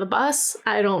throw him under the bus.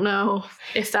 I don't know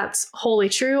if that's wholly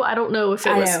true. I don't know if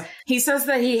it was. He says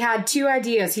that he had two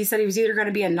ideas. He said he was either going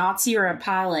to be a Nazi or a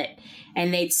pilot.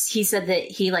 And he said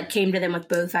that he like came to them with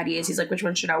both ideas. He's like, which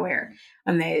one should I wear?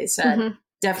 And they said,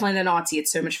 definitely the Nazi.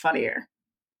 It's so much funnier.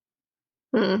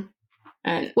 And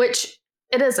which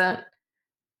it isn't.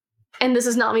 And this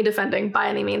is not me defending by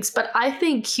any means, but I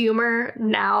think humor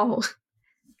now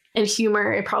and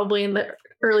humor probably in the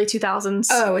early 2000s.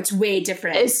 Oh, it's way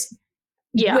different. It's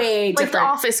way different. Like The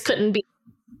Office couldn't be.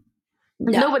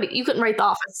 No. Nobody, you couldn't write The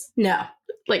Office. No.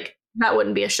 Like that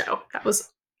wouldn't be a show. That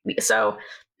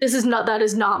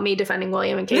is not me defending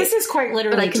William and Kate. This is quite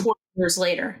literally 20 years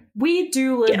later. We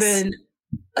do live in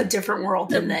a different world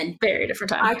than then. Very different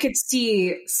time. I could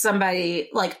see somebody,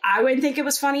 like, I wouldn't think it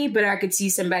was funny, but I could see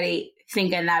somebody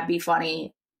thinking that'd be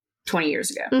funny 20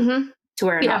 years ago to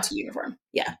wear a Nazi uniform.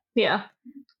 Yeah. Yeah.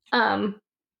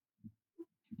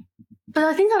 But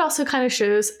I think that also kind of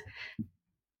shows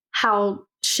how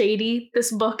shady this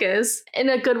book is, in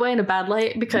a good way and a bad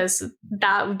light, because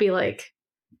that would be like,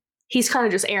 he's kind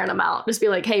of just airing them out. Just be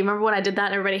like, hey, remember when I did that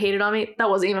and everybody hated on me? That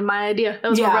wasn't even my idea. That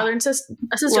was my brother and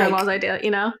sister-in-law's idea,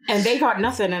 you know? And they got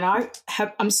nothing, and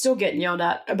I'm still getting yelled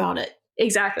at about it.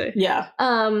 Exactly. Yeah.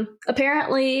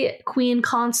 Apparently, Queen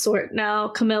Consort, now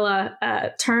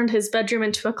Camilla, turned his bedroom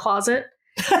into a closet.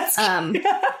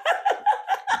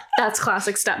 That's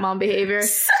classic stepmom behavior.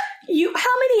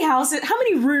 How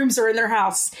many rooms are in their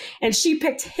house? And she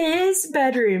picked his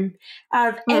bedroom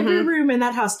out of every room in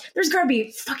that house. There's got to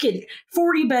be fucking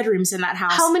 40 bedrooms in that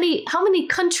house. How many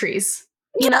countries?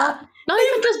 You know? Not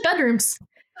even just bedrooms.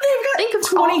 They've got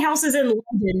 20 houses in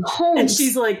London. Homes. And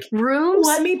she's like, rooms,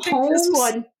 let me pick this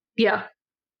one. Yeah.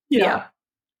 Yeah.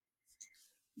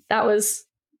 That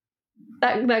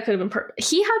could have been perfect.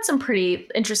 He had some pretty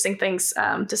interesting things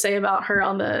to say about her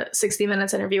on the 60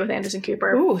 Minutes interview with Anderson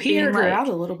Cooper. Ooh, he aired her out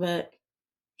a little bit.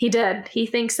 He did. He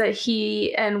thinks that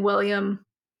he and William,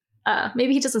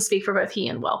 maybe he doesn't speak for both he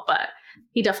and Will, but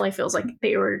he definitely feels like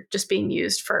they were just being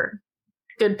used for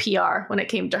good PR when it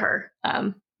came to her.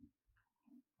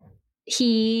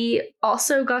 He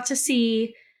also got to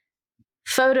see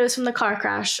photos from the car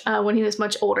crash when he was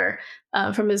much older,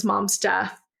 from his mom's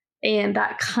death. And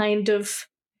that kind of,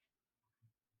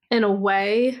 in a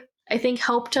way, I think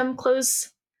helped him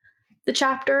close the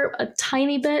chapter a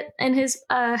tiny bit in his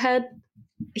head.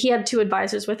 He had two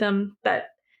advisors with him that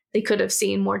they could have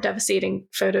seen more devastating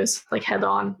photos, like head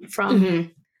on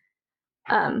from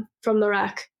the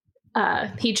wreck.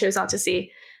 He chose not to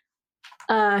see.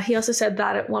 He also said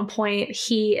that at one point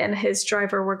he and his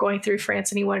driver were going through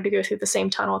France and he wanted to go through the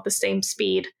same tunnel at the same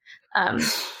speed. On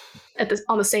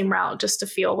the same route, just to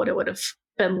feel what it would have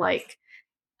been like,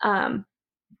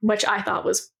 which I thought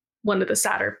was one of the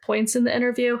sadder points in the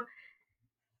interview.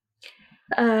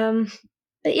 But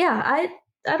yeah, I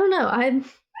don't know.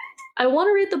 I want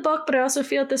to read the book, but I also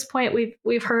feel at this point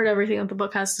we've heard everything that the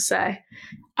book has to say.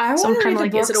 I So I'm want to kind read of the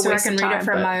like, book is it a so I waste can of read time? it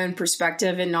from But my own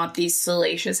perspective and not these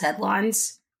salacious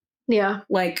headlines. yeah,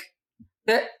 Like,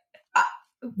 that.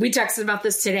 We texted about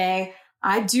this today.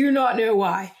 I do not know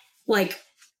why. Like,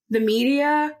 the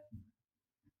media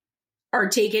are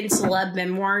taking celeb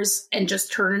memoirs and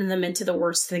just turning them into the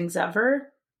worst things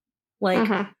ever.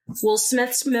 Like, Will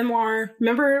Smith's memoir,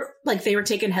 remember, like, they were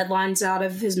taking headlines out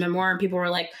of his memoir and people were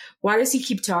like, why does he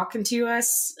keep talking to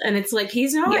us? And it's like,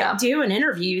 he's not doing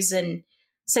interviews and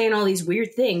saying all these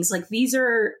weird things. Like, these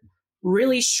are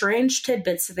really strange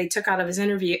tidbits that they took out of his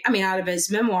out of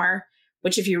his memoir,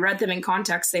 which if you read them in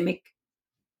context, they make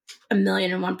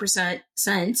 1,001%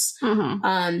 sense.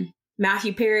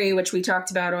 Matthew Perry, which we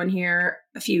talked about on here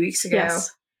a few weeks ago.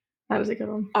 Yes, that was a good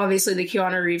one. Obviously, the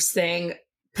Keanu Reeves thing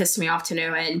pissed me off to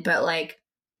no end, but like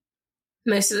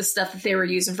most of the stuff that they were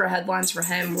using for headlines for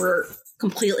him were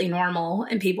completely normal,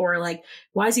 and people were like,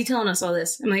 why is he telling us all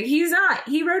this? I'm like, he's not.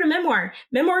 He wrote a memoir.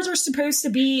 Memoirs are supposed to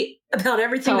be about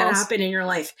everything that happened in your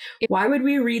life. Why would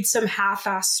we read some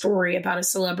half-assed story about a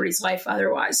celebrity's life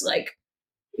otherwise? Like,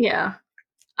 yeah.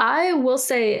 I will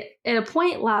say, at a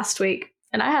point last week,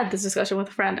 and I had this discussion with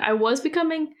a friend, I was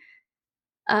becoming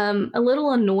a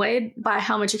little annoyed by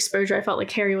how much exposure I felt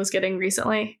like Harry was getting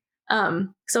recently.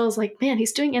 So I was like, man,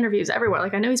 he's doing interviews everywhere.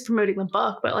 Like, I know he's promoting the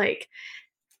book, but like,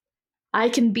 I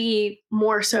can be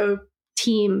more so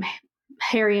team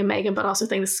Harry and Meghan, but also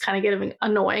think this is kind of getting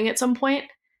annoying at some point.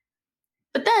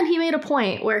 But then he made a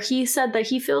point where he said that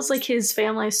he feels like his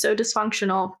family is so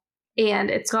dysfunctional and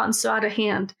it's gotten so out of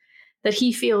hand that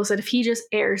he feels that if he just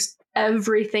airs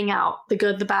everything out, the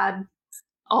good, the bad,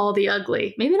 all the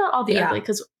ugly, maybe not all the ugly,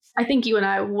 because I think you and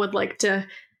I would like to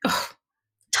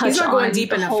touch he's not going on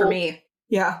deep enough for me.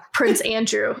 Yeah. Prince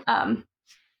Andrew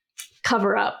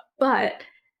cover up. But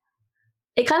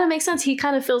it kind of makes sense. He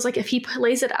kind of feels like if he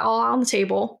lays it all on the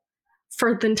table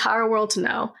for the entire world to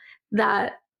know,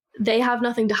 that they have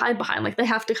nothing to hide behind. Like, they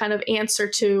have to kind of answer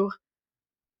to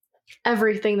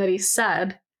everything that he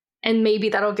said. And maybe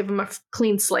that'll give him a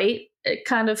clean slate. It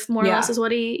kind of more or less is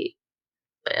what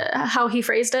how he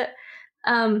phrased it.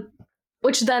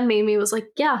 Which then made me was like,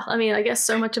 yeah, I mean, I guess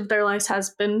so much of their lives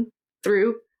has been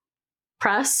through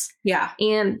press. Yeah.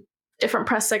 And different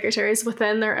press secretaries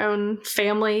within their own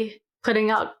family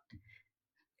putting out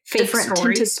fake different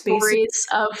tinted stories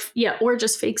of, or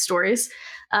just fake stories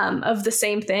of the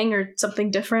same thing or something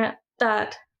different,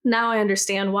 that now I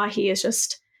understand why he is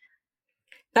just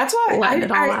that's why letting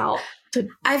it all out.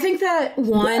 I think that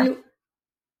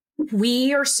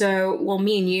we are so, well,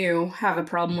 me and you have a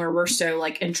problem where we're so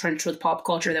like entrenched with pop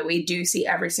culture that we do see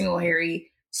every single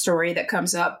Harry story that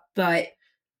comes up. But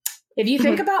if you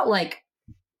think about like,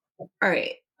 all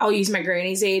right, I'll use my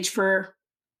granny's age for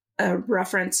a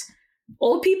reference.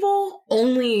 Old people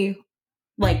only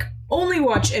watch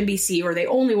NBC, or they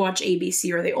only watch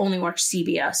ABC, or they only watch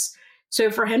CBS.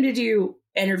 So for him to do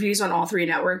interviews on all three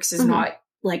networks is not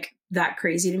like that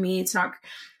crazy to me. It's not.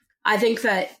 I think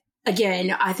that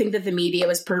the media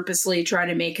was purposely trying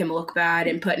to make him look bad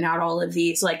and putting out all of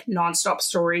these like nonstop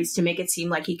stories to make it seem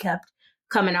like he kept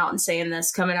coming out and saying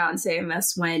this,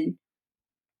 when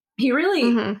he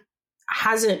really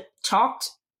hasn't talked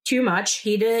too much.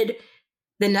 He did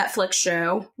the Netflix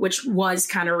show, which was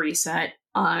kind of recent.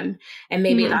 And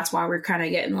maybe that's why we're kind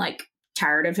of getting like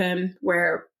tired of him,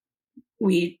 where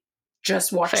we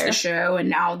just watched the show and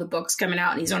now the book's coming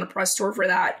out and he's on a press tour for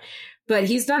that. But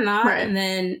he's done that. Right. And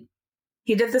then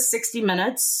he did the 60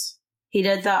 Minutes. He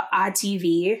did the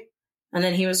ITV. And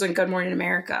then he was on Good Morning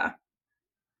America.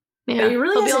 Yeah. But he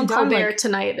really hasn't done Colbert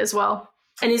tonight as well.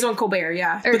 And he's on Colbert,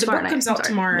 yeah. Or but the book comes out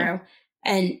tomorrow. Yeah.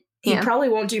 And he probably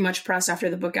won't do much press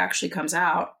after the book actually comes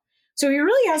out. So he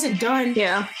really hasn't done...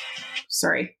 Yeah.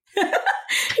 Sorry.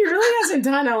 He really hasn't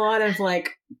done a lot of,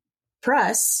 like,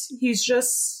 press. He's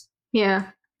just... Yeah.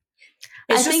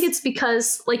 I think it's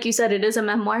because, like you said, it is a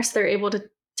memoir, so they're able to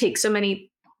take so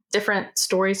many different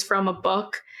stories from a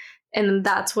book. And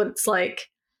that's what it's like.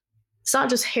 It's not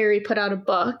just Harry put out a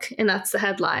book, and that's the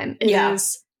headline. It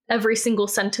is every single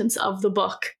sentence of the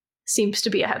book seems to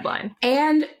be a headline.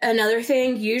 And another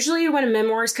thing, usually when a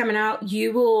memoir is coming out,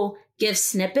 you will give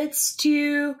snippets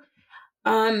to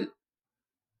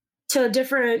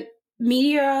different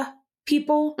media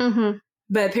people.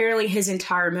 But apparently his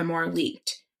entire memoir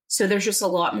leaked. So there's just a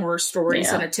lot more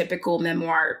stories than a typical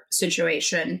memoir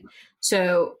situation.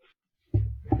 So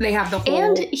they have the whole...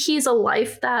 And he's a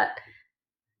life that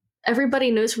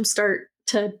everybody knows from start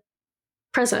to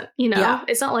present, you know? Yeah.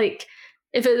 It's not like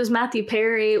if it was Matthew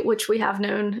Perry, which we have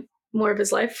known more of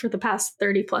his life for the past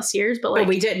 30 plus years, but like... But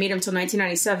we didn't meet him until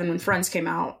 1997 when Friends came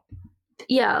out.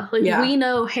 Yeah, like Yeah. we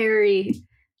know Harry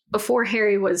before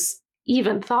Harry was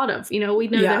even thought of. You know, we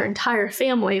know their entire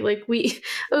family. Like we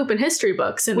open history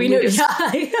books and we know. just,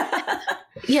 Yeah.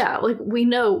 yeah, like we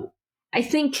know. I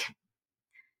think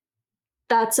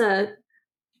that's a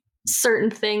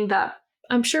certain thing that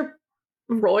I'm sure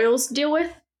royals deal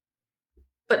with,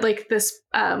 but like this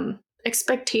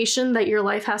expectation that your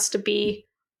life has to be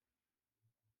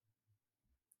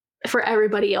for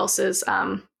everybody else's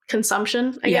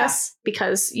consumption, I guess,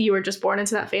 because you were just born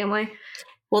into that family.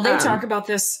 Well, they talk about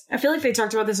this. I feel like they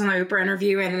talked about this in the Oprah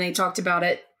interview, and then they talked about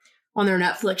it on their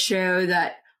Netflix show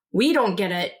that we don't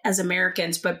get it as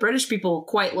Americans, but British people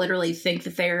quite literally think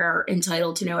that they are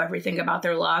entitled to know everything about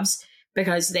their lives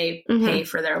because they pay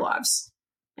for their lives.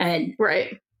 And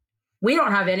we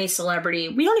don't have any celebrity.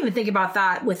 We don't even think about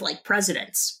that with like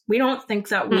presidents. We don't think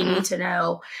that we need to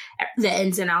know the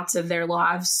ins and outs of their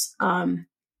lives.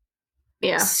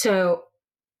 So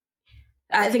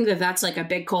I think that that's like a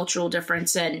big cultural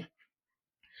difference. And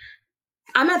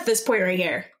I'm at this point right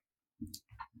here.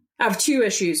 I have two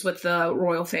issues with the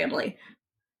royal family.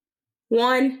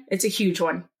 One, it's a huge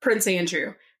one. Prince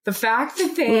Andrew. The fact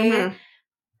that they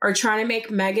are trying to make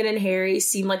Meghan and Harry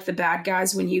seem like the bad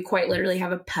guys when you quite literally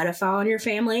have a pedophile in your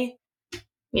family.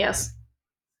 Yes.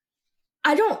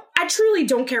 I truly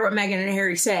don't care what Meghan and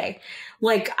Harry say.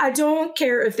 Like, I don't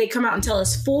care if they come out and tell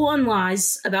us full-on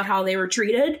lies about how they were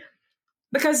treated,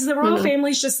 because the royal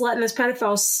family's just letting this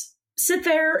pedophile sit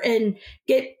there and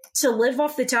get to live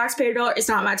off the taxpayer dollars. It's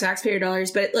not my taxpayer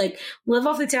dollars, but like live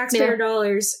off the taxpayer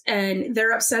dollars. And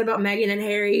they're upset about Meghan and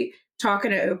Harry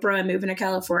talking to Oprah and moving to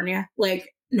California.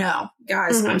 Like, no,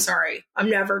 guys, I'm sorry. I'm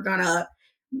never gonna,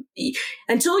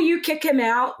 until you kick him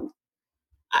out,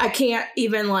 I can't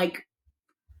even like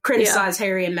criticize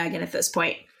Harry and Meghan at this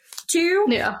point. Two,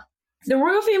 the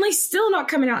royal family's still not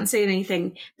coming out and saying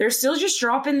anything. They're still just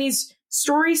dropping these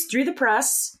stories through the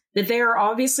press that they are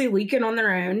obviously leaking on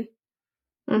their own.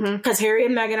 Because Harry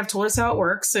and Meghan have told us how it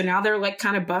works. So now they're like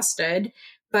kind of busted.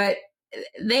 But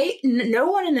no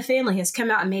one in the family has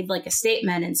come out and made like a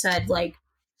statement and said like,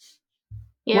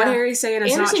 what Harry's saying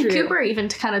is not true. Anderson Cooper even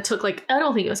kind of took like, I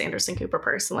don't think it was Anderson Cooper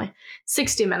personally,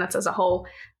 60 Minutes as a whole.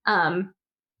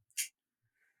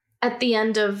 At the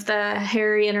end of the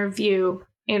Harry interview,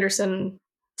 Anderson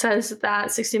says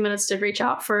that 60 Minutes did reach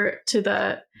out to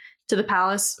the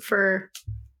palace for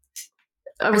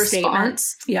a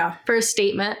response, for a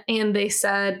statement, and they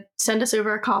said, send us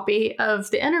over a copy of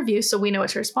the interview so we know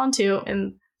what to respond to.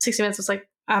 And 60 Minutes was like,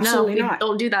 absolutely not.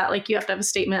 Don't do that. Like, you have to have a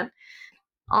statement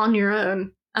on your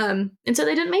own. And so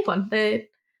they didn't make one.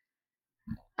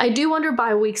 I do wonder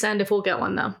by week's end if we'll get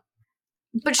one, though.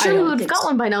 But surely we would have got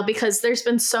one by now, because there's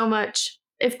been so much.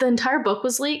 If the entire book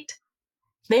was leaked,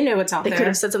 they know what's out there. They could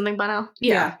have said something by now.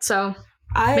 Yeah. So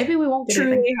maybe we won't get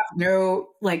truly anything.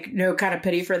 Have no kind of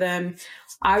pity for them.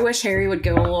 I wish Harry would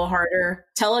go a little harder.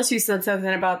 Tell us who said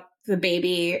something about the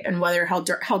baby and how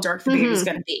dark the baby is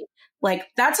going to be. Like,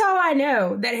 that's how I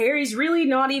know that Harry's really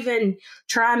not even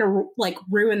trying to like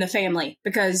ruin the family,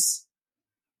 because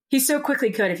he so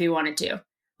quickly could if he wanted to.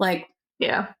 Like,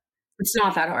 it's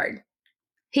not that hard.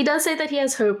 He does say that he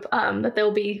has hope that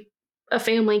there'll be a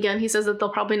family again. He says that they'll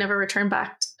probably never return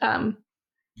back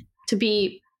to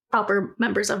be proper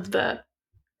members of the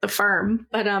firm.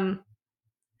 But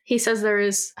he says there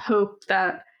is hope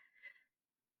that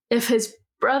if his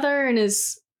brother and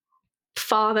his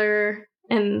father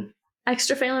and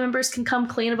extra family members can come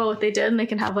clean about what they did, and they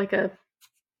can have like a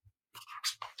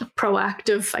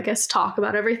proactive, I guess, talk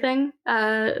about everything,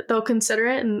 they'll consider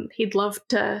it, and he'd love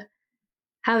to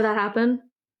have that happen.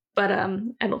 But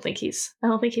I don't think he's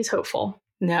hopeful.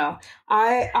 No,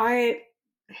 I'm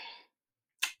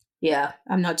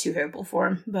not too hopeful for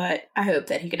him, but I hope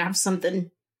that he can have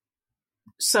something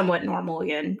somewhat normal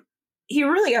again. He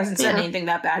really hasn't said anything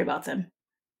that bad about them,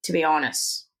 to be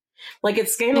honest. Like,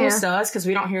 it's scandalous to us because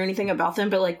we don't hear anything about them,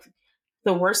 but like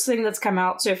the worst thing that's come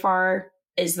out so far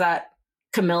is that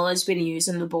Camilla's been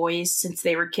using the boys since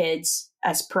they were kids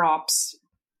as props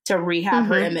to rehab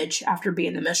her image after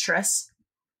being the mistress.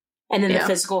 And then the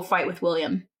physical fight with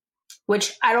William,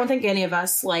 which I don't think any of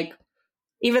us, like,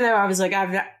 even though I was like,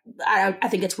 I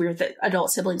think it's weird that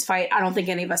adult siblings fight. I don't think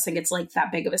any of us think it's like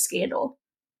that big of a scandal.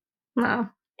 No.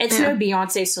 It's no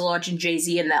Beyonce, Solange, and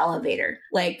Jay-Z in the elevator.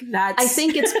 Like, that's... I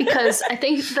think it's because I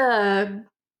think the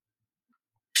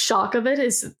shock of it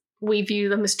is we view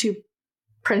them as two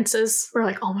princes. We're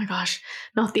like, oh my gosh,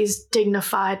 not these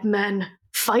dignified men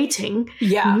fighting.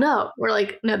 Yeah. No, we're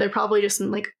like, no, they're probably just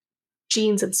in like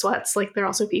jeans and sweats. Like, they're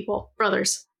also people,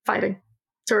 brothers fighting.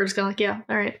 So we're just kind of like, yeah,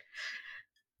 all right.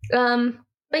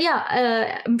 But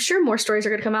yeah, I'm sure more stories are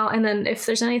going to come out. And then if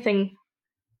there's anything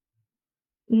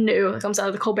new that comes out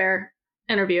of the Colbert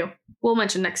interview. We'll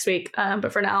mention next week,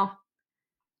 but for now,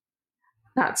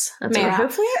 that's man.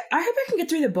 Hopefully, I hope I can get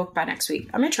through the book by next week.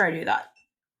 I'm gonna try to do that.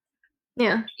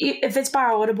 Yeah, if it's by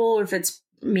Audible or if it's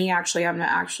me actually, I'm gonna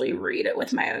actually read it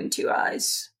with my own two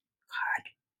eyes.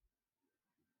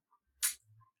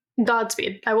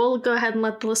 Godspeed. I will go ahead and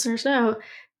let the listeners know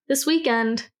this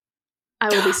weekend I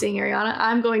will be seeing Ariana.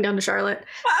 I'm going down to Charlotte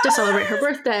to celebrate her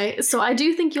birthday. So I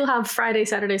do think you'll have Friday,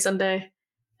 Saturday, Sunday.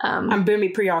 I'm going to be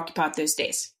preoccupied those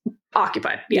days.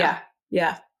 Occupied. Yeah.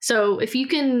 So if you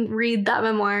can read that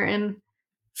memoir in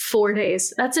 4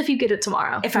 days, that's if you get it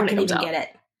tomorrow. If I can even get it.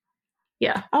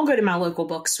 Yeah. I'll go to my local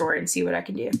bookstore and see what I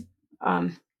can do.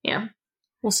 Yeah.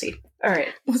 We'll see. All right.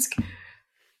 Let's go.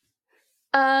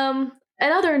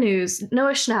 In other news,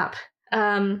 Noah Schnapp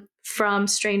from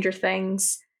Stranger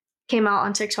Things came out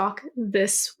on TikTok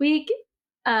this week.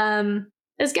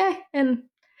 Is gay, and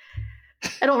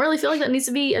I don't really feel like that needs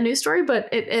to be a news story, but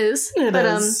it is. It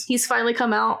is. He's finally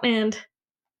come out, and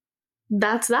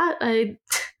that's that. I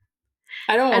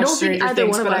don't think either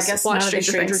Things, one of but us I guess watched none of the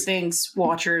Stranger Things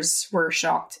watchers were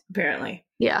shocked, apparently.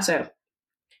 Yeah. So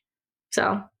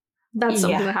that's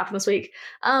something that happened this week.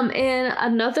 In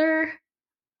another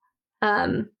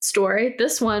story,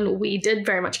 this one we did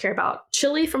very much care about.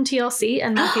 Chili from TLC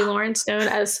and Matthew Lawrence, known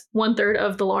as 1/3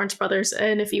 of the Lawrence brothers.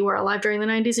 And if you were alive during the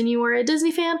 90s and you were a Disney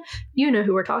fan, you know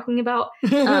who we're talking about.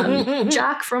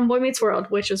 Jack from Boy Meets World,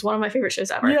 which is one of my favorite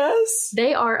shows ever. Yes.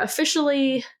 They are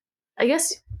officially, I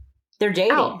guess, they're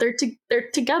dating. Out. They're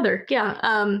together.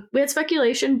 Yeah. We had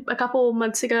speculation a couple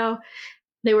months ago.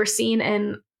 They were seen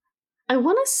in, I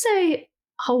want to say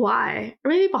Hawaii or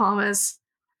maybe Bahamas.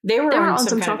 They were on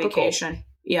some kind of vacation.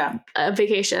 Yeah.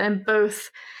 Vacation. And both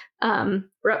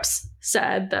reps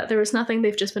said that there was nothing.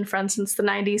 They've just been friends since the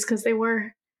 90s because they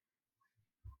were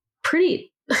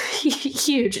pretty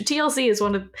huge. TLC is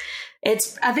one of...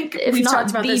 I think we've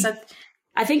talked about this.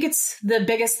 I think it's the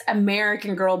biggest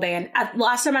American girl band.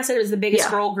 Last time I said it was the biggest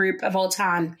girl group of all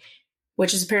time,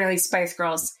 which is apparently Spice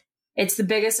Girls. It's the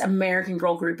biggest American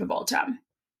girl group of all time.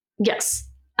 Yes.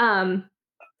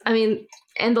 I mean,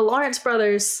 and the Lawrence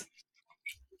brothers,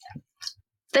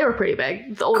 they were pretty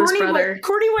big. The oldest brother.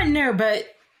 Courtney wouldn't know, but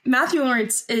Matthew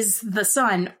Lawrence is the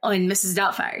son on Mrs.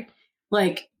 Doubtfire.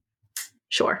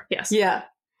 Sure, yes. Yeah.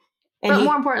 And but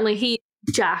more importantly, he's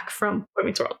Jack from Boy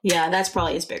Meets World. Yeah, that's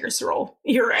probably his biggest role.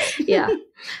 You're right. Yeah.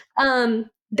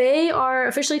 They are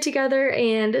officially together,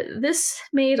 and this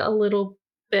made a little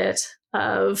bit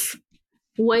of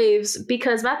waves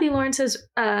because Matthew Lawrence has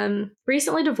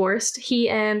recently divorced. He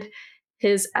and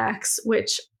his ex,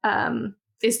 which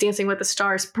is Dancing with the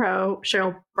Stars pro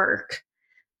Cheryl Burke.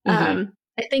 I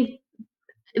think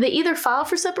they either filed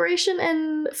for separation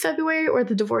in February or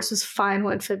the divorce was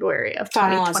final in February of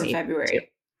 2020. In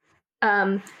February.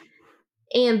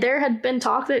 And there had been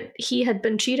talk that he had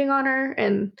been cheating on her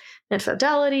and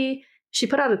infidelity. She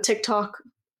put out a TikTok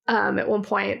at one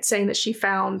point saying that she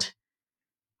found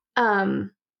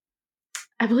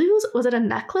I believe was it a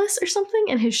necklace or something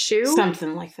in his shoe?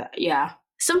 Something like that, yeah.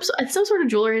 Some sort of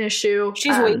jewelry in his shoe.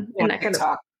 She's way too on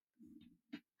TikTok.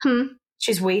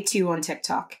 She's way too on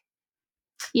TikTok.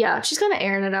 Yeah, she's kind of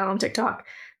airing it out on TikTok.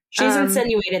 She's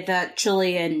insinuated that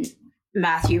Chili and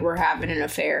Matthew were having an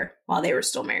affair while they were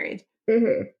still married.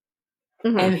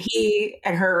 And he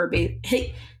and her,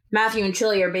 Matthew and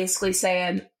Chili are basically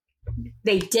saying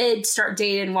they did start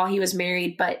dating while he was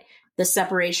married, but the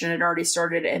separation had already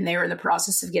started and they were in the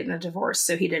process of getting a divorce,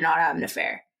 so he did not have an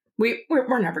affair. We're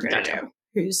never going to know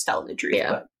who's telling the truth.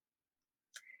 Yeah.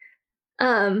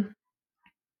 But.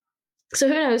 So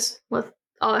who knows what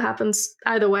all that happens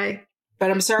either way.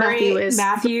 But I'm sorry,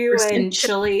 Matthew and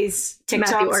Chili's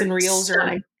TikToks and Reels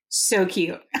are so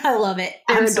cute. I love it.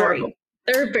 I'm sorry.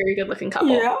 They're a very good looking couple.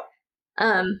 Yeah.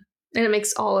 And it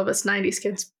makes all of us 90s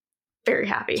kids very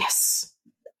happy. Yes.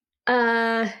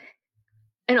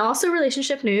 And also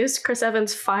relationship news, Chris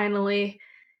Evans finally,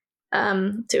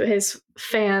 to his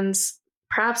fans'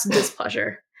 perhaps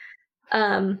displeasure,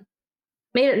 made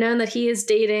it known that he is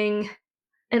dating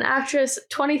an actress,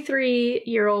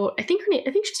 23-year-old. I think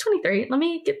she's 23. Let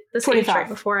me get this age right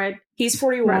before I. He's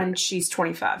 41. She's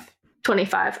 25.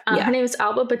 25. Her name is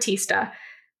Alba Batista.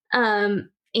 And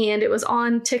it was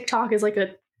on TikTok as like a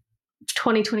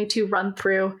 2022 run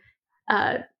through.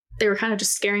 They were kind of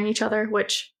just scaring each other,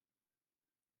 which.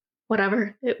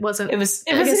 Whatever. It wasn't. It wasn't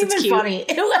even funny.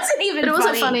 It wasn't even. But it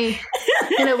wasn't funny.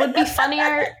 And it would be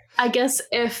funnier, I guess,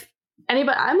 if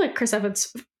anybody. I'm like Chris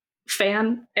Evans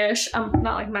fan-ish. I'm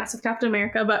not like massive Captain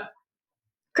America, but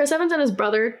Chris Evans and his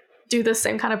brother do the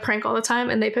same kind of prank all the time,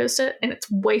 and they post it, and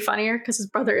it's way funnier because his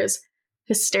brother is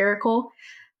hysterical.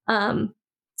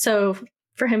 So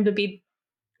for him to be,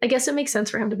 I guess it makes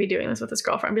sense for him to be doing this with his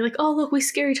girlfriend. Be like, oh, look, we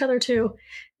scare each other too.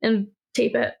 And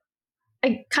tape it.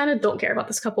 I kind of don't care about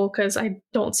this couple because I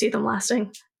don't see them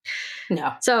lasting.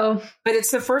 No. So. But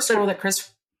it's the first role that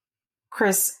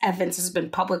Chris Evans has been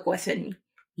public with in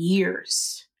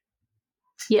years.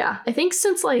 Yeah. I think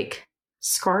since like.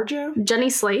 ScarJo? Jenny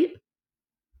Slate.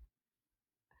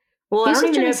 Well, I don't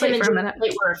even know if Slate him and for a Jenny minute.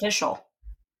 Slate were official.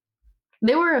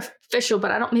 They were official,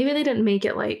 but maybe they didn't make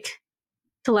it like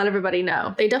to let everybody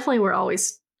know. They definitely were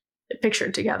always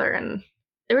pictured together, and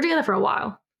they were together for a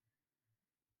while.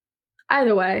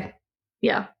 Either way,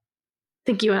 yeah. I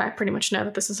think you and I pretty much know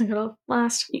that this isn't going to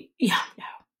last. Yeah, no.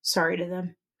 Sorry to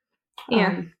them.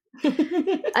 Yeah.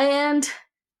 And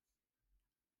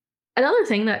another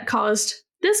thing that caused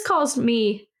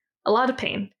me a lot of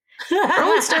pain.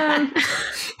 Rolling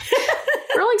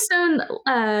Stone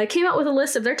came out with a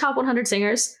list of their top 100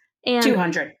 singers. And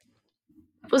 200.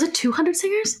 Was it 200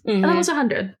 singers? Mm-hmm. I thought it was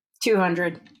 100.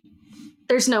 200.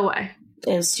 There's no way.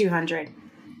 It was 200.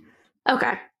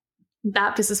 Okay.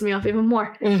 That pisses me off even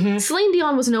more. Mm-hmm. Celine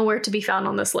Dion was nowhere to be found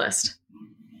on this list.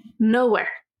 Nowhere.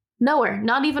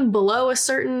 Not even below a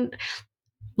certain...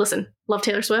 Listen, love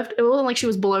Taylor Swift. It wasn't like she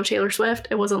was below Taylor Swift.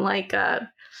 It wasn't like...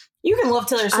 You can love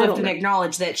Taylor Swift and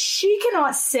acknowledge that she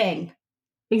cannot sing.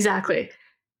 Exactly.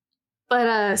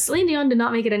 But Celine Dion did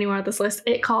not make it anywhere on this list.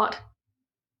 It caught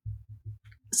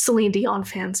Celine Dion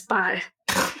fans by...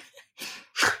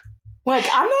 Like,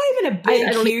 I'm not even a big,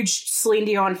 huge Celine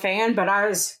Dion fan, but I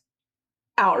was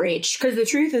outraged. Because the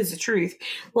truth is the truth.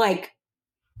 Like...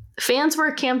 Fans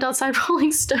were camped outside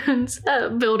Rolling Stone's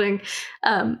building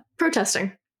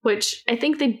protesting, which I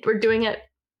think they were doing it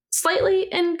slightly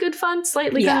in good fun,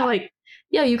 slightly kind of like,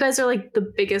 yeah, you guys are like the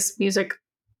biggest music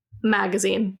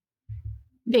magazine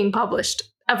being published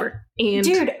ever. And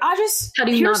dude, how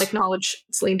do you not acknowledge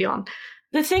Celine Dion?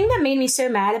 The thing that made me so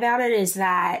mad about it is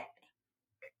that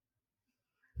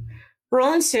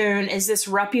Rolling Stone is this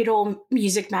reputable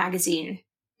music magazine.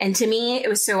 And to me, it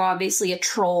was so obviously a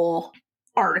troll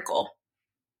article.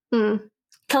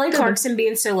 Kelly Clarkson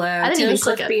being so low, Taylor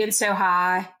Swift being so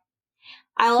high.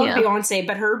 I love Beyonce,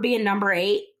 but her being number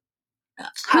 8.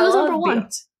 Who was number 1?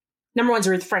 Beyonce. Number 1's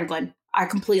Ruth Franklin. I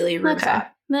completely agree with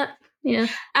that. Yeah.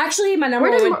 Actually, my number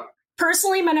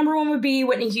 1 would be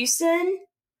Whitney Houston.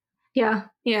 Yeah.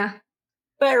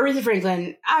 But Aretha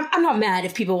Franklin, I'm not mad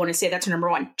if people want to say that's her number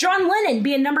 1. John Lennon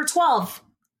being number 12.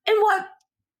 In what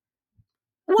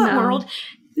world?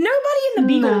 Nobody in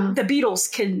the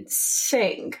Beatles can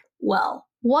sing well.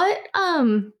 What?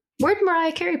 Where'd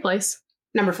Mariah Carey place?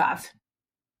 Number 5.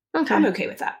 Okay, I'm okay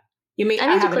with that. I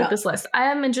need to click this list.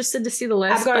 I am interested to see the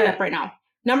list. I've got it up right now.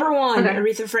 Number 1,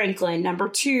 Aretha Franklin. Number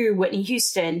 2, Whitney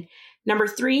Houston. Number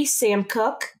 3, Sam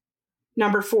Cooke.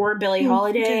 Number 4, Billie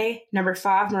Holiday. Okay. Number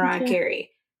 5, Mariah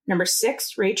Carey. Number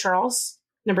 6, Ray Charles.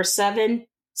 Number 7,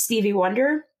 Stevie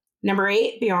Wonder. Number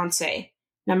 8, Beyonce.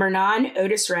 Number 9,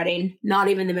 Otis Redding. Not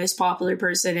even the most popular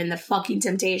person in the fucking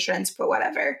Temptations, but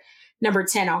whatever. Number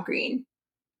 10, Al Green.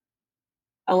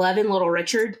 11, Little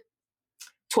Richard.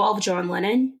 12, John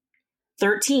Lennon.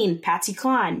 13, Patsy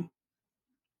Cline.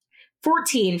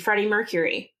 14, Freddie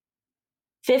Mercury.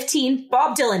 15,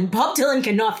 Bob Dylan. Bob Dylan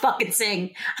cannot fucking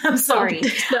sing. I'm sorry.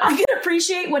 I can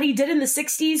appreciate what he did in the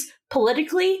 60s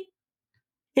politically.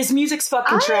 His music's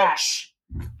fucking trash.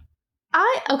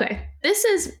 Okay. This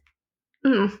is...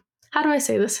 how do I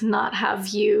say this and not have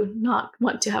you not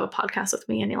want to have a podcast with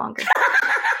me any longer?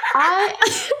 I'm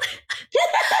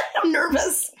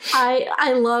nervous.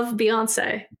 I love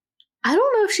Beyonce. I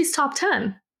don't know if she's top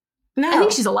 10. No. I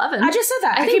think she's 11. I just said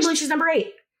that. I can't believe she's number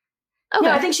 8. Okay.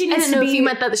 No, I think she needs to be... I didn't know if you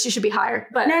meant that she should be higher.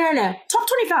 But No. Top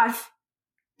 25.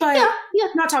 But yeah.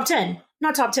 Not top 10.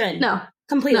 Not top 10. No.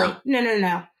 Completely.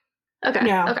 No. Okay.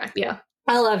 No. Okay, yeah.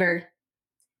 I love her.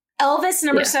 Elvis,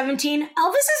 number 17.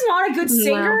 Elvis is not a good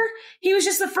singer. No. He was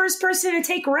just the first person to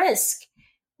take risk.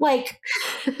 Like,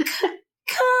 come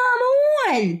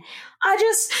on.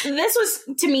 This was,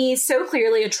 to me, so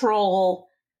clearly a troll.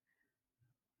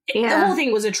 Yeah. The whole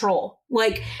thing was a troll.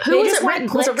 Like, who was it written?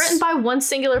 Was it written by one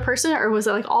singular person, or was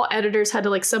it like all editors had to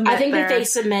like submit? I think that they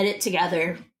submit it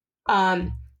together.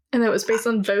 And it was based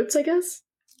on votes, I guess?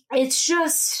 It's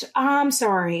just, I'm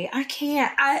sorry. I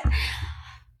can't.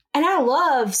 And I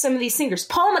love some of these singers.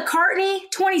 Paul McCartney,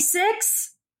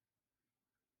 26.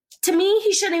 To me,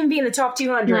 he shouldn't even be in the top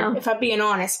 200, if I'm being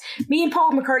honest. Me and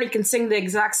Paul McCartney can sing the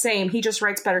exact same. He just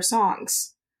writes better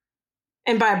songs.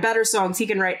 And by better songs, he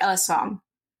can write a song.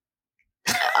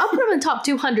 I'll put him in top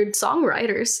 200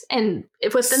 songwriters. And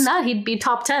if within that, he'd be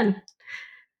top 10.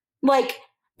 Like,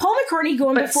 Paul McCartney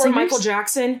going But before singers? Michael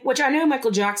Jackson, which I know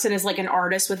Michael Jackson is like an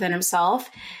artist within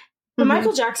himself, but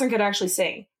Michael Jackson could actually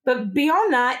sing. But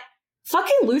beyond that,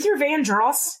 fucking Luther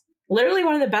Vandross, literally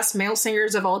one of the best male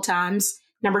singers of all times,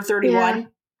 number 31. Yeah.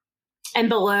 And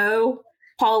below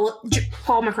Paul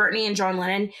McCartney and John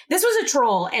Lennon. This was a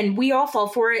troll, and we all fell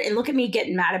for it. And look at me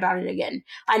getting mad about it again.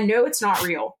 I know it's not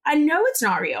real.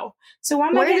 So why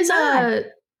am I getting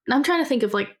mad? I'm trying to think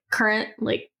of like current,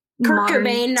 like Kurt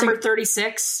Cobain, number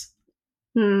 36.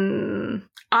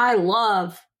 I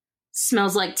love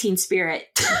Smells Like Teen Spirit.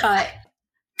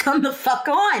 Come the fuck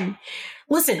on.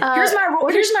 Listen, here's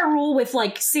my rule with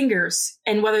like singers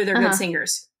and whether they're good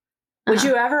singers. Would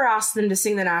you ever ask them to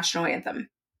sing the national anthem?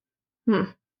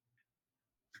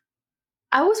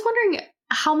 I was wondering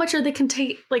how much are they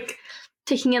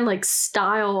taking in like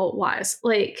style wise.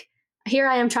 Like here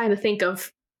I am trying to think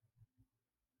of,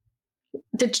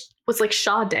 was like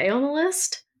Sade on the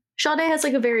list? Sade has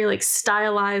like a very like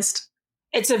stylized.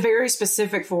 It's a very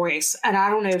specific voice, and I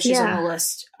don't know if she's on the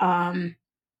list.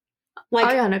 Like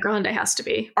Ariana Grande has to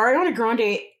be. Ariana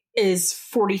Grande is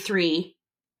 43,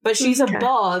 but she's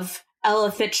above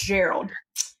Ella Fitzgerald.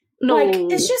 No, like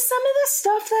it's just some of the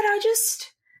stuff that I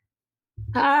just.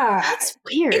 That's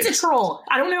weird. It's a troll.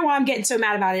 I don't know why I'm getting so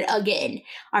mad about it again.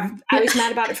 I was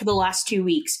mad about it for the last 2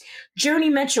 weeks. Joni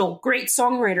Mitchell, great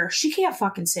songwriter. She can't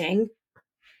fucking sing.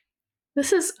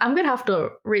 I'm going to have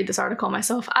to read this article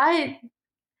myself.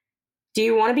 Do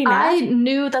you want to be mad? I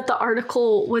knew that the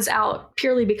article was out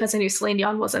purely because I knew Celine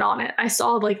Dion wasn't on it. I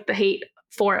saw like the hate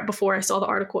for it before I saw the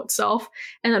article itself.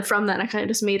 And then from that, I kind of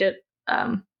just made it,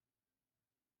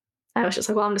 I was just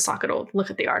like, well, I'm just not going to look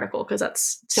at the article because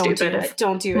that's stupid.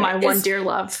 Don't do it. My one dear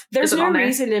love. There's no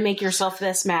reason to make yourself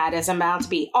this mad as I'm about to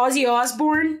be. Ozzy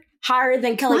Osbourne, higher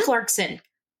than Kelly Clarkson.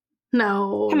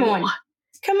 No. Come on.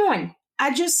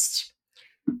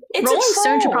 It's Rolling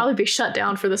Stone should probably be shut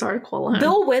down for this article alone.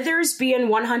 Bill Withers being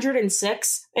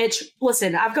 106.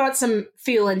 Listen, I've got some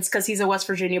feelings because he's a West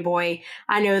Virginia boy.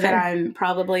 I know that I'm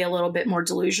probably a little bit more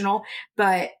delusional,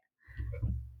 but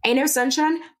Ain't No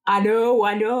Sunshine. I know.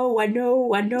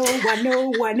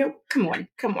 Come on.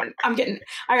 I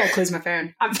gotta close my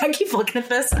phone. I keep looking at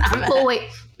this. Well, wait.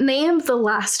 Name the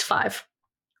last 5.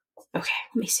 Okay,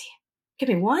 let me see. Give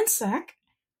me 1 sec.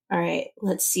 All right,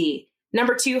 let's see.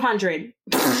 Number 200.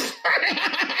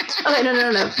 Okay,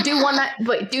 no. Do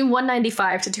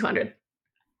 195 to 200.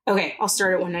 Okay, I'll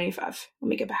start at 195. Let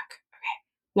me get back. Okay.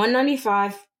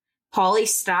 195,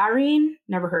 Polystyrene.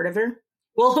 Never heard of her.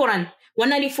 Well, hold on.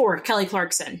 194, Kelly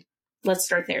Clarkson. Let's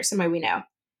start there. Somebody we know.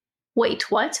 Wait,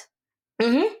 what?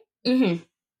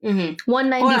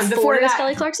 194 is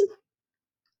Kelly Clarkson?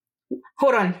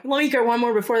 Hold on. Let me go one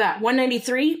more before that.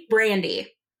 193,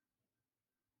 Brandy.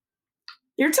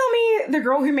 You're telling me the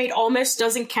girl who made Almost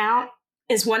Doesn't Count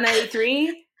is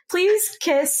 193? Please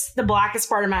kiss the blackest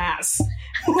part of my ass.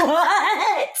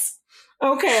 What?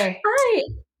 Okay. All right.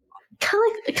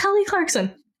 Kelly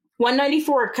Clarkson.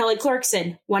 194, Kelly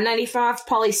Clarkson. 195,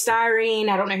 Polystyrene.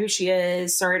 I don't know who she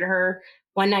is. Sorry to her.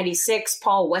 196,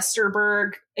 Paul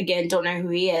Westerberg. Again, don't know who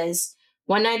he is.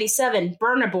 197,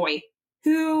 Burna Boy,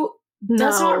 who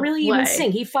does not really even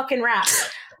sing. He fucking raps.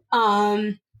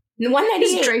 198.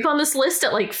 Is Drake on this list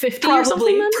at like 50 or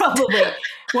something? Then? Probably.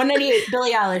 198,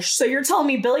 Billie Eilish. So you're telling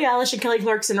me Billie Eilish and Kelly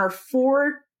Clarkson are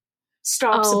 4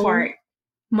 stops apart?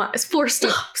 It's 4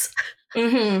 stops.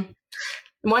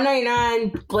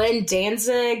 199, Glenn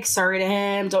Danzig. Sorry to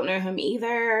him. Don't know him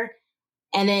either.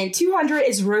 And then 200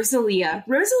 is Rosalia.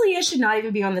 Rosalia should not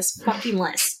even be on this fucking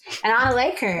list. And I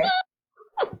like her.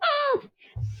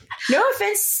 No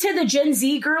offense to the Gen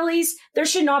Z girlies. There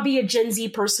should not be a Gen Z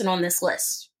person on this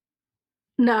list.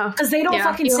 No. Because they don't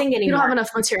fucking sing anymore. You don't have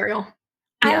enough material.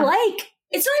 Yeah.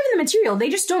 It's not even the material. They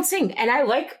just don't sing. And I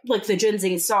like the Gen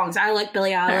Z songs. I like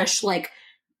Billie Eilish. Like,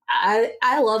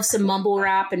 I love some mumble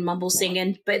rap and mumble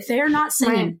singing, but they're not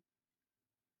singing.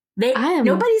 Right.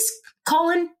 Nobody's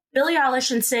calling Billie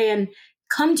Eilish and saying,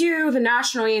 come do the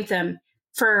national anthem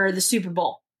for the Super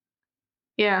Bowl.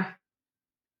 Yeah.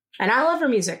 And I love her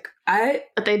music.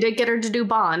 But they did get her to do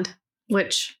Bond,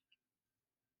 which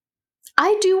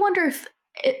I do wonder if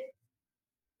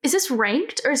is this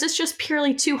ranked or is this just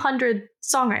purely 200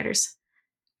 songwriters?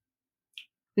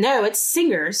 No, it's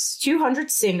singers. 200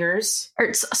 singers.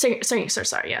 Or sorry,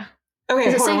 yeah.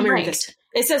 Okay, hold on, let me read this.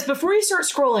 It says, before you start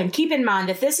scrolling, keep in mind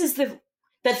that this is the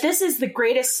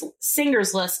greatest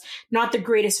singers list, not the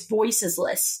greatest voices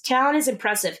list. Talent is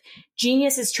impressive.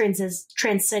 Genius is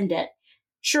transcendent.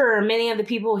 Sure, many of the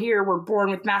people here were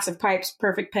born with massive pipes,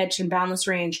 perfect pitch, and boundless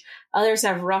range. Others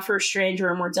have rougher, stranger,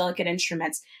 or more delicate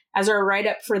instruments. As our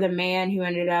write-up for the man who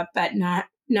ended up at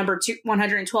number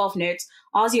 112 notes,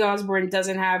 Ozzy Osbourne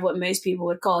doesn't have what most people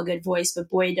would call a good voice, but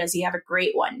boy, does he have a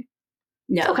great one.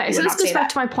 No. Okay, so this goes back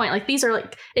to my point. Like, these are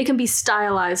like, it can be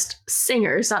stylized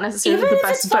singers, not necessarily even the if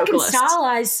best it's fucking vocalist.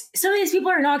 stylized, some of these people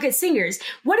are not good singers.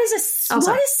 What is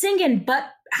singing but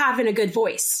having a good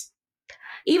voice?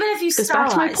 Even if you goes stylize. Back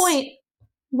to my point.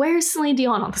 Where's Celine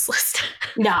Dion on this list?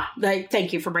 Nah,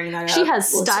 thank you for bringing that up. She has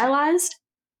stylized,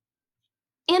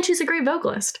 and she's a great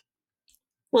vocalist.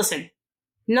 Listen,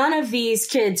 none of these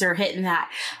kids are hitting that.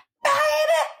 Baby,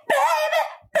 baby,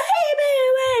 baby,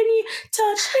 when you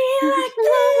touch me like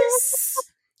this.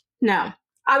 No.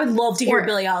 I would love to hear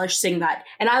Billie Eilish sing that.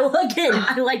 And I like Billie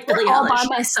Eilish. All by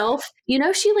myself. You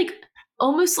know, she like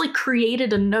almost like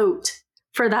created a note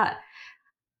for that.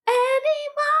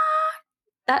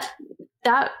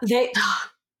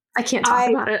 I can't talk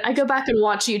about it. I go back and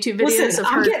watch YouTube videos of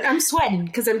her. I'm sweating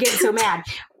because I'm getting so mad.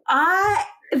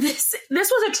 This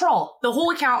was a troll. The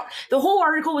whole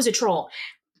article was a troll.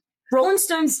 Rolling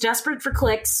Stone's desperate for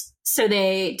clicks, so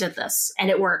they did this, and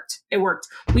it worked.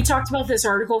 We talked about this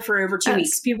article for over 2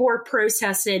 weeks. People were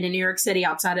protesting in New York City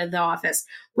outside of the office.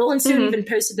 Rolling Stone even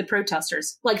posted the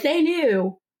protesters. Like, they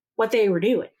knew what they were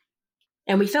doing,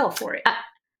 and we fell for it.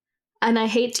 And I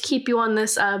hate to keep you on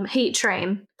this hate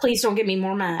train. Please don't get me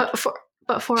more mad.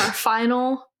 But for our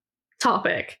final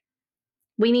topic,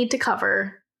 we need to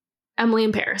cover Emily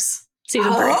in Paris,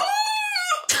 season 3.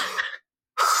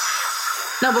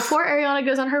 Now, before Ariana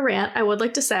goes on her rant, I would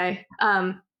like to say,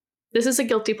 this is a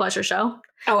guilty pleasure show.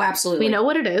 Oh, absolutely. We know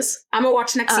what it is. I'm going to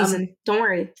watch next season. Don't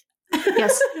worry.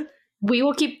 Yes. We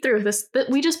will keep through this.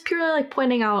 We just purely like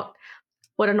pointing out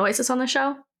what annoys us on the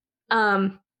show.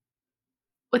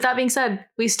 With that being said,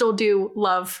 we still do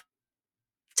love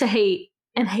to hate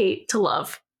and hate to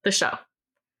love the show.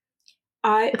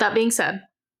 With that being said.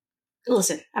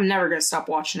 Listen, I'm never going to stop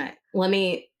watching it.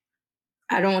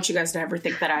 I don't want you guys to ever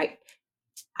think that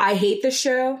I hate the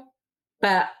show,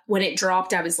 but when it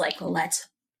dropped, I was like, let's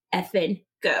effing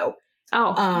go.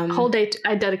 Whole day.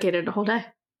 I dedicated a whole day.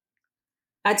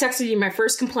 I texted you my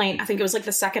first complaint. I think it was like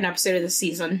the second episode of the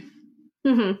season.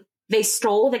 Mm-hmm. They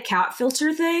stole the cat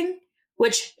filter thing,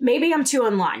 which maybe I'm too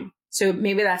online. So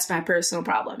maybe that's my personal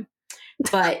problem.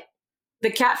 But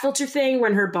the cat filter thing,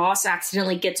 when her boss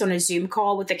accidentally gets on a Zoom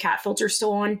call with the cat filter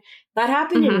still on, that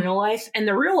happened in real life. And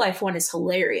the real life one is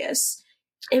hilarious.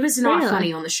 It was not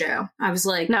funny on the show. I was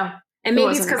like, no. And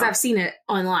maybe it's because I've seen it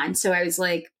online. So I was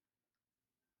like,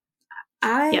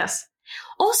 Yes.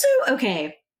 Also,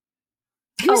 okay.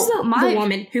 Who's the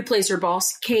woman who plays her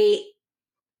boss? Kate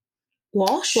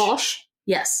Walsh?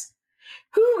 Yes.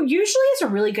 Who usually is a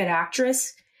really good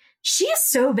actress. She is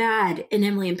so bad in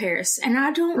Emily in Paris. And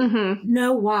I don't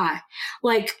know why.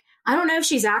 Like, I don't know if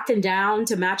she's acting down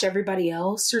to match everybody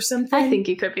else or something. I think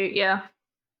you could be, yeah.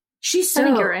 She's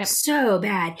so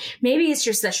bad. Maybe it's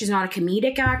just that she's not a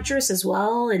comedic actress as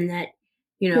well. And that,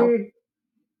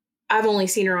 I've only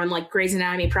seen her on like Grey's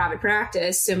Anatomy Private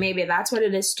Practice. So maybe that's what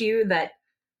it is too, that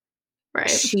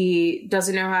she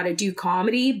doesn't know how to do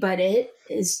comedy, but it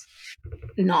is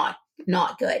not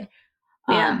good.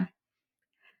 Yeah.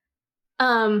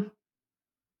 I'm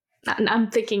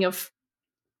thinking of,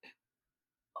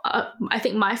 I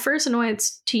think my first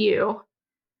annoyance to you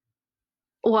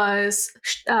was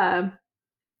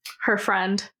her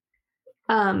friend.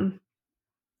 Oh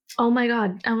my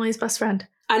God, Emily's best friend.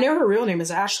 I know her real name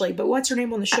is Ashley, but what's her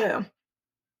name on the show?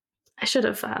 I should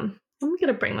have, I'm going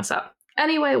to bring this up.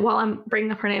 Anyway, while I'm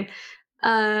bringing up her name,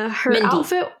 her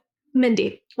outfit,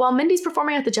 Mindy. While Mindy's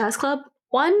performing at the jazz club,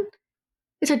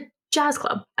 it's a jazz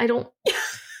club.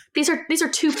 These are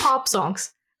two pop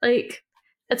songs. Like,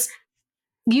 it's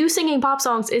you singing pop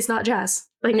songs is not jazz.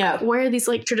 Like, no. Where are these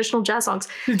like traditional jazz songs?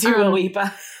 Dua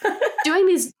Lipa. Doing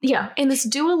these, in this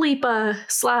Dua Lipa /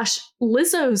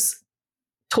 Lizzo's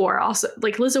tour also.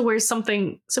 Like, Lizzo wears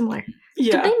something similar.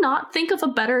 Yeah. Did they not think of a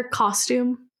better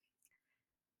costume?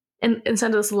 And instead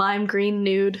of this lime green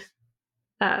nude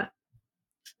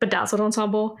bedazzled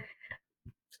ensemble.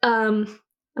 I'm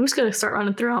just going to start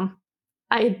running through them.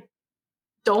 I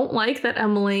don't like that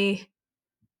Emily...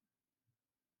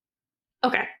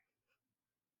 Okay.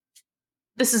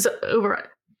 This is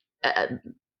over.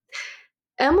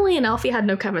 Emily and Alfie had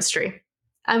no chemistry.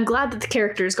 I'm glad that the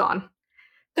character is gone.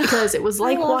 Because it was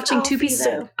like watching Alfie, two pieces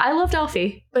I loved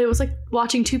Alfie, but it was like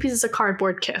watching two pieces of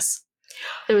cardboard kiss.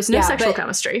 There was no sexual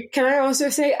chemistry. Can I also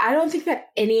say, I don't think that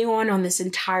anyone on this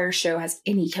entire show has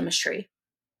any chemistry.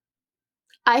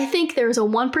 I think there was a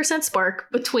 1%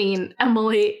 spark between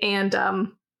Emily and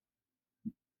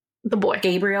the boy.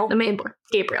 Gabriel. The main boy.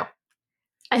 Gabriel.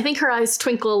 I think her eyes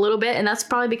twinkle a little bit, and that's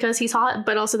probably because he's hot,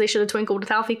 but also they should have twinkled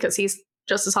with Alfie because he's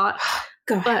just as hot.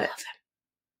 God, I love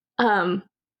But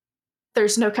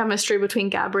there's no chemistry between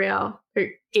Gabriel,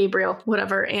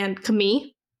 whatever, and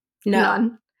Camille. him.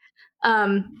 No.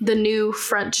 None. The new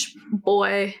French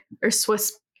boy or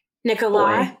Swiss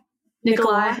Nikolai. boy,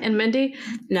 Nikolai and Mindy.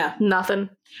 No. Nothing.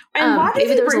 And why did maybe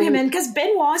they there was bring him in? Because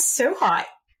Benoit's so hot.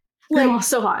 Benoit's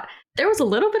so hot. There was a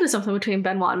little bit of something between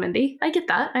Benoit and Mindy. I get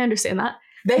that. I understand that.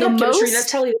 They have chemistry.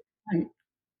 That's totally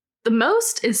the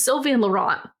most is Sylvie and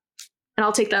Laurent. And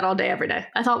I'll take that all day, every day.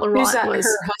 I thought Laurent Who's that, was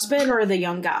her husband or the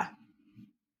young guy?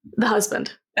 The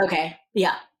husband. Okay.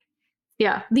 Yeah.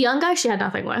 Yeah. The young guy she had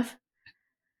nothing with.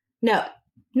 No.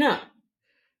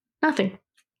 Nothing.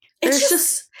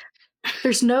 It's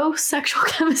there's no sexual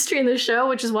chemistry in this show,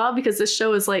 which is wild because this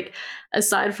show is like,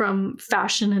 aside from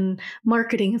fashion and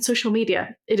marketing and social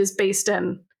media, it is based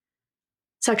in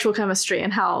sexual chemistry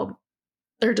and how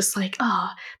they're just like, oh,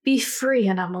 be free,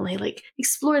 and Emily, like,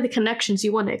 explore the connections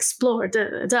you want to explore.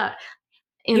 And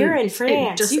you're in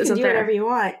France. You can do whatever you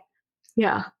want.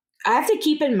 Yeah. I have to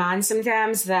keep in mind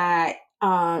sometimes that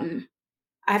I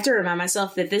have to remind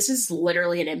myself that this is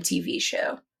literally an MTV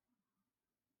show.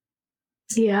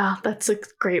 Yeah, that's a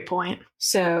great point.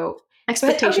 So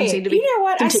expectations need to be. You know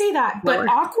what? I say that, lower. But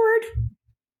Awkward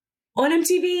on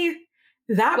MTV,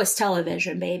 that was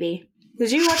television, baby.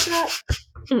 Did you watch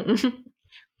that?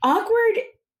 Awkward,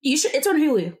 you should. It's on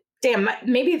Hulu. Damn,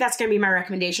 maybe that's going to be my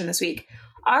recommendation this week.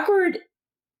 Awkward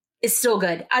is still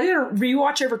good. I did a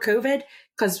rewatch over COVID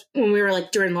because when we were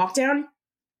like during lockdown,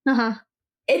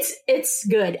 it's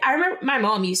good. I remember my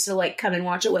mom used to like come and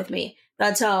watch it with me.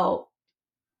 That's how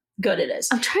good it is.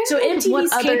 I'm trying to so think MTV's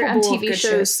what other MTV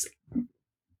shows.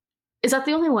 Is that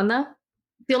the only one though?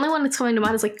 The only one that's coming to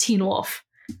mind is like Teen Wolf.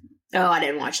 Oh, I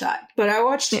didn't watch that, but I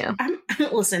watched. Yeah.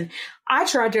 Listen, I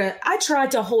tried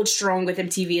to hold strong with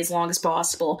MTV as long as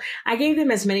possible. I gave them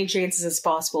as many chances as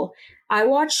possible. I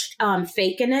watched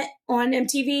Fakin' It on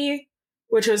MTV,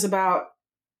 which was about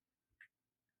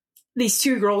these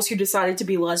two girls who decided to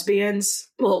be lesbians.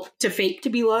 Well, to fake to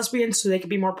be lesbians so they could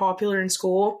be more popular in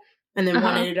school, and then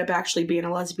one ended up actually being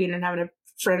a lesbian and having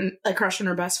a crush on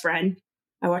her best friend.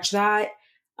 I watched that.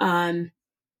 I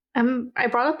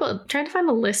brought up trying to find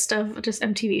a list of just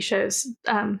MTV shows.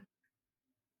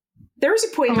 There was a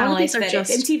point in my life that if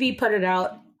MTV put it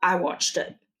out, I watched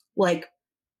it. Like,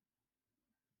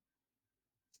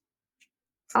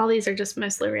 all these are just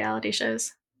mostly reality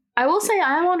shows. I will say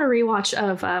I'm on a rewatch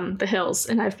of The Hills,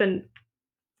 and I've been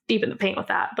deep in the paint with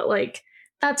that. But like,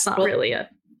 that's not really a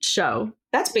show.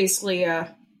 That's basically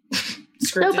a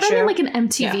scripted no, but show. I mean like an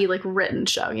MTV like written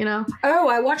show, you know? Oh,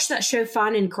 I watched that show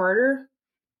Fine and Carter.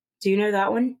 Do you know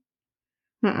that one?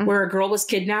 Where a girl was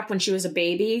kidnapped when she was a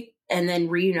baby and then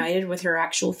reunited with her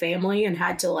actual family and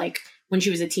had to like when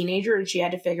she was a teenager and she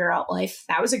had to figure out life.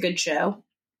 That was a good show.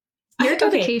 Your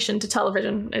dedication to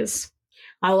television is.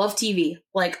 I love TV.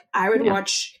 Like I would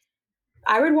watch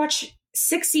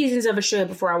 6 seasons of a show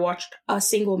before I watched a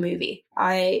single movie.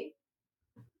 I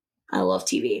love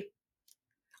TV.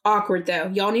 Awkward though.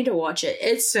 Y'all need to watch it.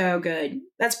 It's so good.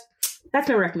 That's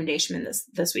my recommendation in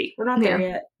this week. We're not there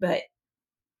yet, but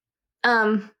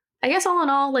I guess all in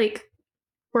all, like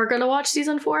we're gonna watch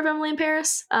season 4 of Emily in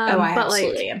Paris. I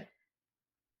absolutely am.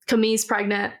 Camille's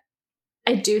pregnant.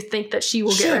 I do think that she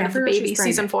will get rid of the baby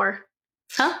season 4.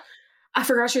 Huh? I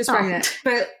forgot she was pregnant.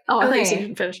 But I think she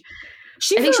didn't finish.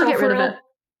 I think she'll get rid of it.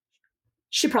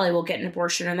 She probably will get an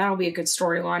abortion, and that'll be a good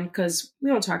storyline because we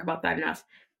don't talk about that enough.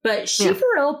 But she for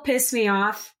real pissed me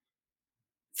off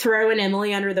throwing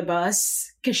Emily under the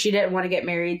bus because she didn't want to get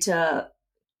married to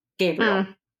Gabriel.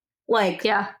 Like,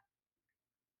 girl,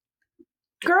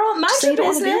 mind your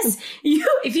business.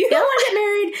 If you don't want to get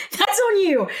married, that's on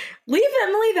you. Leave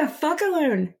Emily the fuck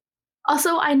alone.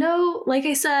 Also, I know, like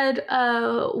I said,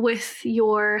 with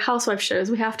your housewife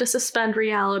shows, we have to suspend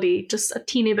reality just a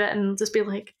teeny bit and just be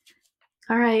like,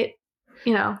 all right,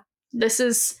 you know, this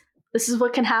is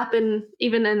what can happen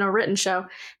even in a written show.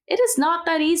 It is not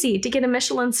that easy to get a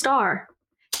Michelin star.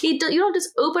 You don't just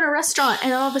open a restaurant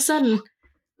and all of a sudden,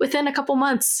 within a couple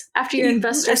months after your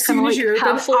investors kind of like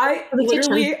have full I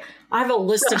have a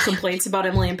list of complaints about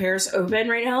Emily in Paris open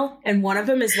right now, and one of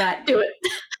them is that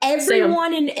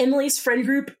everyone in Emily's friend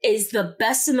group is the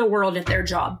best in the world at their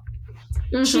job.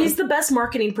 She's the best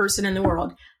marketing person in the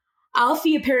world.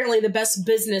 Alfie apparently the best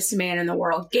businessman in the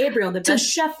world. Gabriel the best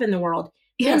chef in the world.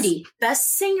 Mindy,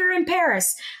 best singer in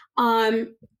Paris.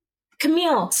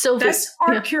 Camille, Sylvie, best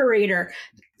art curator.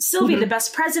 Sylvie, the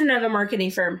best president of a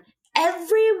marketing firm.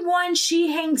 Everyone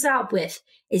she hangs out with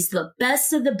is the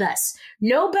best of the best.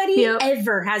 Nobody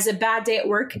ever has a bad day at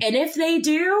work. And if they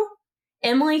do,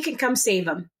 Emily can come save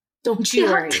them. Don't you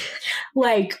worry.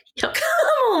 Like, come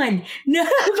on.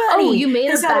 Nobody. Oh, you made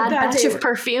a has had bad batch day. of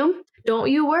perfume? Don't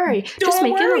you worry. Don't Just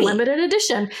make worry. it a limited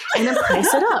edition and then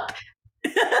price it up.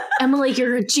 Emily,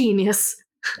 you're a genius.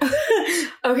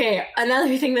 Okay,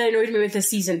 another thing that annoyed me with this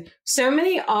season. So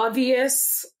many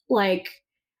obvious, like,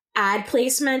 ad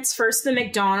placements. First, the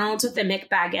McDonald's with the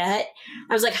McBaguette.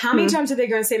 I was like, how many times are they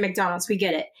going to say McDonald's? We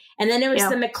get it. And then it was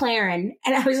the McLaren.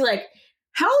 And I was like,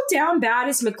 how down bad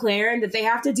is McLaren that they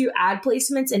have to do ad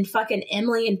placements in fucking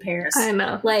Emily in Paris? I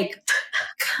know. Like,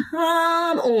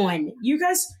 come on. You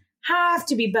guys have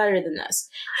to be better than this.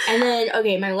 And then,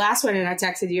 okay, my last one, and I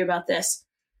texted you about this.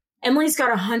 Emily's got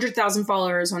 100,000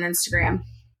 followers on Instagram.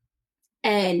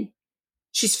 And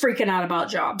she's freaking out about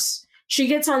jobs. She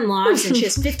gets on lives and she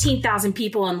has 15,000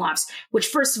 people on lives, which,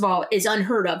 first of all, is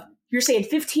unheard of. You're saying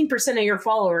 15% of your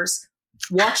followers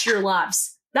watch your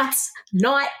lives. That's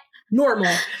not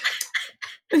normal.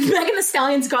 Megan Thee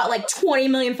Stallion's got like 20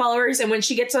 million followers, and when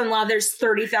she gets on live, there's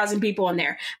 30,000 people in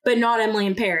there, but not Emily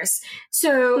in Paris.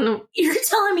 So you're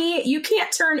telling me you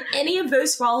can't turn any of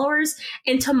those followers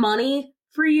into money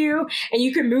for you, and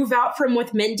you can move out from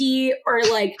with Mindy, or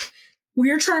like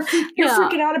you're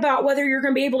freaking out about whether you're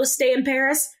going to be able to stay in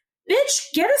Paris?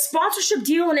 Bitch, get a sponsorship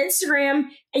deal on Instagram,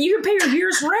 and you can pay your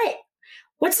year's rent.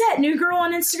 What's that new girl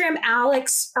on Instagram,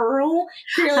 Alex Earl?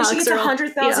 Apparently she gets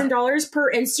 $100,000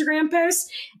 per Instagram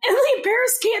post. Emily in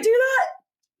Paris can't do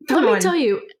that? Let me tell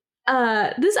you,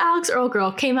 this Alex Earl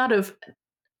girl came out of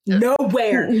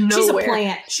nowhere.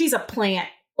 She's a plant.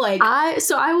 Like, I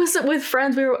was with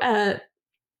friends. We were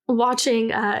watching.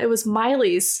 It was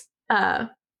Miley's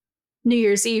New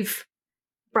Year's Eve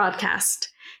broadcast,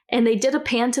 and they did a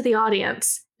pan to the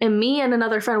audience, and me and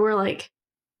another friend were like,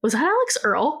 was that Alex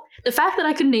Earl? The fact that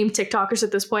I could name TikTokers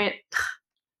at this point,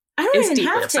 I don't even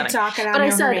have TikTok, and but I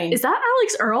said, "Is that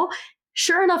Alex Earl?"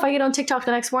 Sure enough, I get on TikTok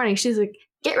the next morning. She's like,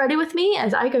 "Get ready with me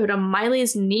as I go to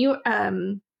Miley's New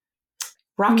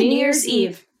Year's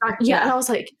Eve." Yeah, and I was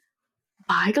like,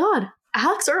 "My God,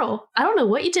 Alex Earl! I don't know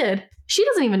what you did. She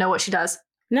doesn't even know what she does."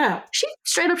 No, she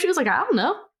straight up, she was like, "I don't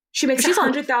know." She makes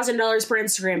 $100,000 per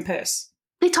Instagram post.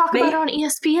 They talk about her on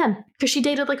ESPN because she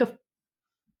dated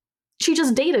she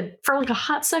just dated for like a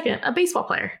hot second a baseball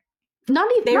player.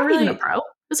 Not even a pro.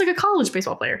 It's like a college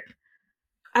baseball player.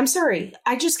 I'm sorry.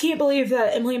 I just can't believe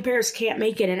that Emily in Paris can't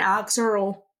make it, and Alex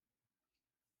Earl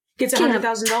gets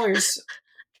 $100,000.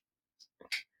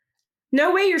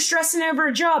 No way you're stressing over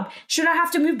a job. Should I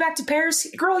have to move back to Paris?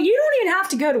 Girl, you don't even have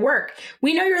to go to work.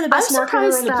 We know you're the best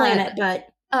marketer on the planet, but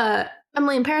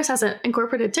Emily in Paris hasn't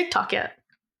incorporated TikTok yet.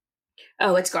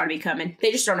 Oh, it's got to be coming.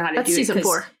 They just don't know how to do it. That's season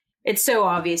 4. It's so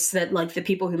obvious that like the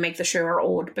people who make the show are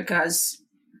old, because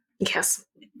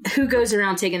who goes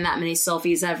around taking that many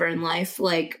selfies ever in life?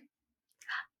 Like,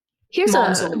 here's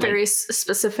a very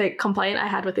specific complaint I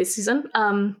had with this season.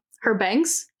 Her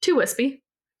bangs too wispy,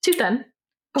 too thin.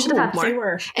 Should have had more. They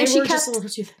were. And she kept just a little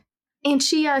too thin. And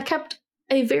she kept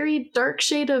a very dark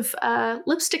shade of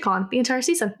lipstick on the entire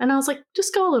season, and I was like,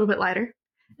 just go a little bit lighter.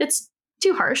 It's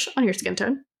too harsh on your skin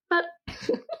tone, but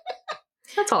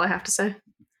that's all I have to say.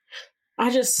 I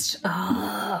just,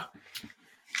 I'm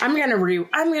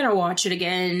gonna watch it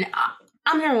again.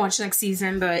 I'm gonna watch next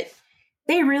season, but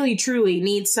they really truly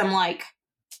need some like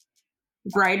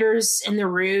writers in the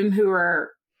room who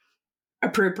are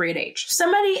appropriate age.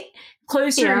 Somebody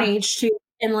closer in age to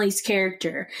Emily's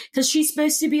character, because she's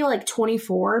supposed to be like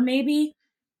 24, maybe,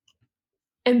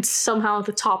 and somehow at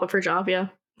the top of her job. Yeah,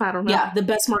 I don't know. Yeah, the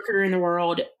best marketer in the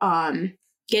world.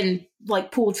 Getting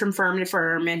like pulled from firm to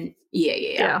firm, and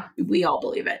yeah. We all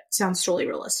believe it. Sounds totally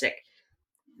realistic.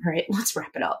 All right, let's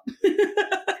wrap it up.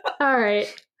 All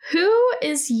right. Who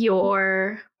is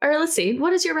or let's see,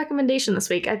 what is your recommendation this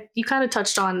week? You kind of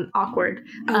touched on Awkward.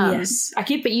 Yes.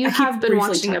 But you have been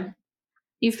watching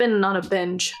you've been on a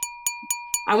binge.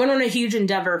 I went on a huge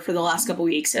endeavor for the last couple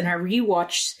weeks, and I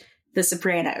rewatched The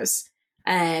Sopranos,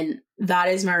 and that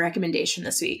is my recommendation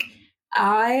this week.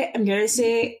 I am going to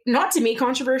say, not to me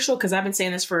controversial, because I've been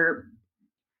saying this for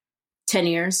 10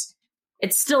 years.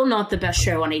 It's still not the best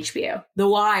show on HBO. The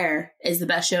Wire is the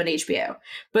best show on HBO.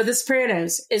 But The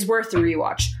Sopranos is worth the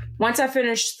rewatch. Once I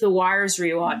finish The Wire's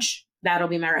rewatch, that'll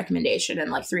be my recommendation in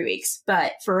like 3 weeks.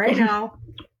 But for right now,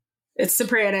 it's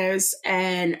Sopranos.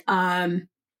 And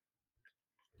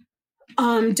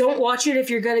don't watch it if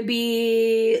you're going to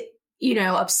be,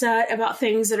 upset about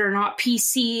things that are not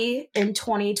PC in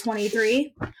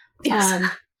 2023.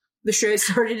 Yes. The show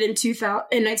started in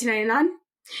 1999.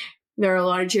 There are a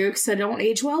lot of jokes that don't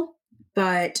age well,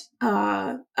 but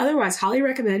otherwise, highly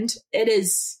recommend. It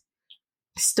is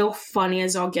still funny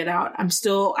as all get out. I was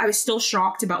still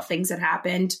shocked about things that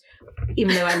happened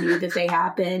even though I knew that they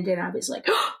happened. And I was like,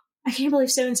 oh, I can't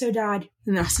believe so-and-so died.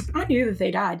 And I was like, I knew that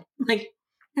they died. Like,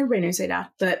 everybody knows they died.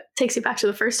 But takes you back to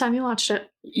the first time you watched it.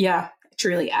 yeah,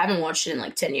 truly. I haven't watched it in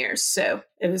like 10 years. So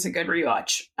it was a good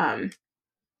rewatch.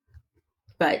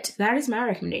 But that is my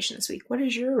recommendation this week. What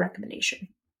is your recommendation?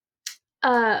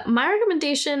 My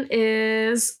recommendation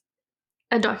is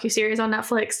a docuseries on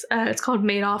Netflix. It's called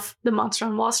Madoff, The Monster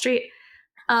on Wall Street.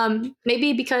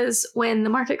 Maybe because when the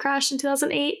market crashed in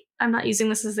 2008, I'm not using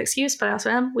this as an excuse, but I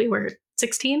also am. We were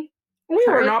 16. We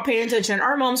were not paying attention.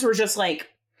 Our moms were just like,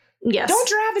 yes, don't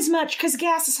drive as much because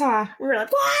gas is high. We were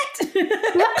like, what?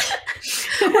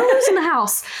 We're losing the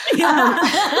house. Yeah.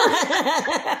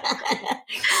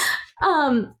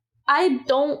 I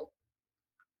don't.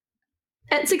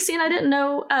 At 16, I didn't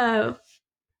know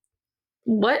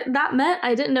what that meant.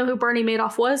 I didn't know who Bernie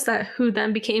Madoff was. Who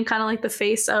then became kind of like the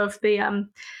face of the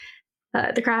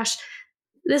crash.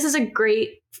 This is a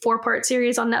great 4-part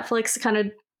series on Netflix. It kind of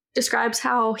describes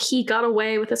how he got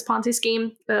away with this Ponzi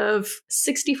scheme of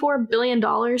 $64 billion.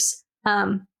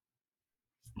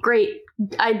 Great.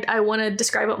 I want to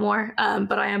describe it more,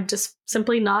 but I am just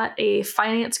simply not a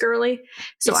finance girly,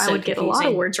 so I would get a lot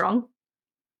of words wrong.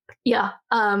 Yeah.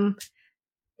 And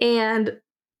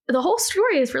the whole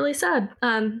story is really sad,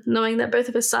 knowing that both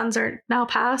of his sons are now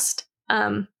passed.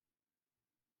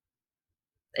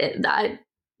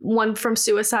 One from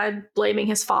suicide, blaming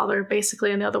his father,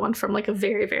 basically, and the other one from like a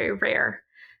very, very rare,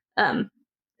 I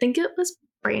think it was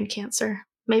brain cancer,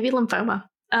 maybe lymphoma.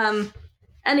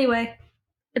 Anyway,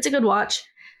 it's a good watch.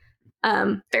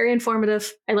 Very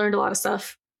informative. I learned a lot of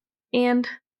stuff. And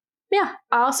yeah,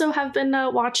 I also have been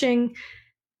watching,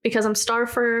 because I'm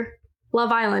starved for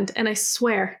Love Island, and I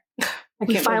swear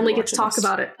we finally get to talk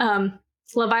about it.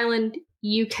 Love Island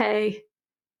UK.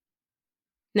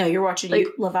 No, you're watching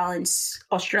Love Island's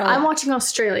Australia. I'm watching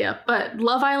Australia, but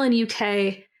Love Island UK,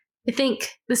 I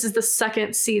think this is the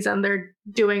second season. They're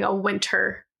doing a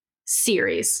winter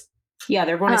series. Yeah,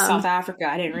 they're going to South Africa.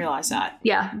 I didn't realize that.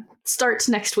 Yeah, starts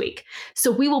next week.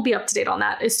 So we will be up to date on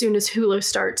that as soon as Hulu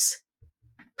starts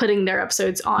putting their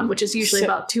episodes on, which is usually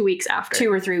about 2 weeks after.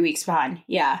 2 or 3 weeks behind.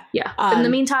 Yeah. Yeah. In the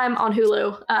meantime, on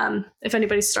Hulu, if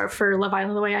anybody's starved for Love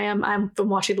Island the way I am, I've been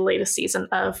watching the latest season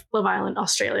of Love Island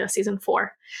Australia, season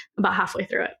 4, about halfway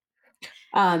through it.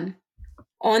 On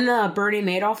the Bernie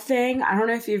Madoff thing, I don't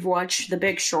know if you've watched The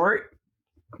Big Short,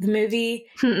 the movie.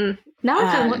 Now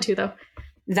I kind of want to, though.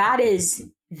 That is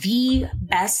the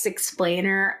best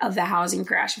explainer of the housing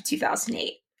crash of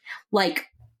 2008. Like,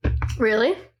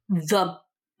 really? The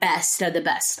best of the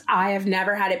best. I have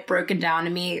never had it broken down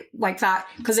to me like that.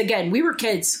 Because again, we were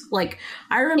kids. Like,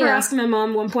 I remember asking my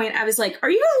mom one point, I was like, are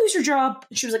you going to lose your job?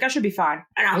 She was like, I should be fine.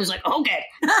 And I was like, okay,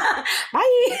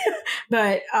 bye.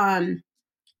 But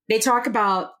they talk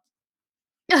about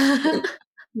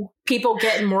people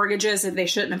getting mortgages that they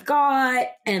shouldn't have got,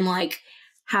 and like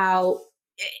how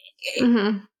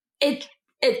it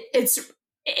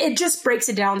just breaks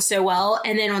it down so well.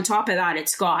 And then on top of that,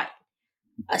 it's got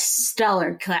a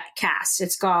stellar cast.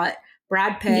 It's got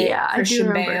Brad Pitt,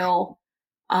 Christian Bale.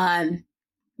 There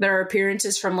are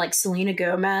appearances from like Selena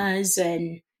Gomez,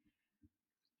 and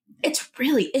it's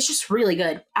just really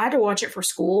good. I had to watch it for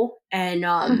school, and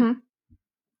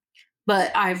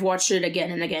but I've watched it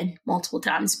again and again multiple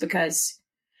times because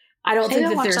I don't think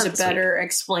that there's a better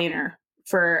explainer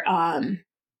for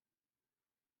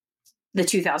the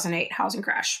 2008 housing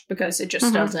crash, because it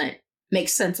just doesn't make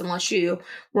sense unless you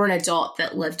were an adult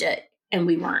that lived it, and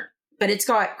we weren't. But it's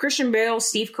got Christian Bale,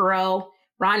 Steve Carell,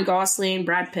 Ryan Gosling,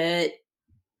 Brad Pitt.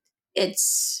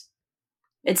 It's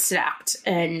stacked,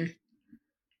 and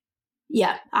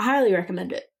yeah, I highly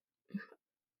recommend it.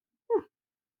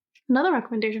 Another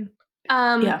recommendation.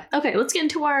 Okay, let's get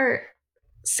into our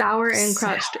sour and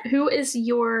crushed. Who is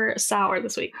your sour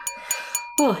this week?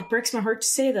 Oh, it breaks my heart to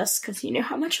say this because you know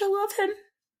how much I love him.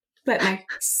 But my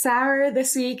sour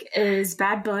this week is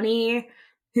Bad Bunny,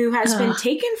 who has been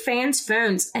taking fans'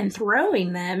 phones and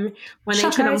throwing them when they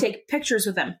try to take pictures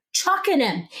with them. Chucking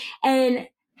them. And,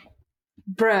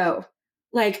 bro,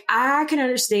 like, I can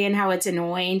understand how it's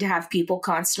annoying to have people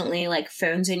constantly, like,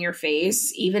 phones in your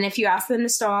face, even if you ask them to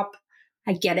stop.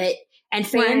 I get it. And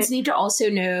fans need to also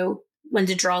know when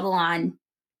to draw the line.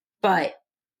 But,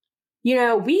 you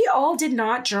know, we all did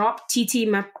not drop TT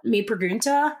Me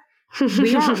Pregunta.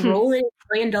 We aren't rolling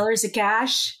 $1 million of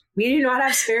cash. We do not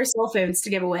have spare cell phones to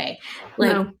give away.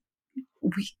 Like,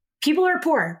 people are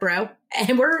poor, bro.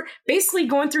 And we're basically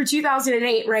going through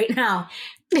 2008 right now.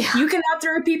 Yeah. You cannot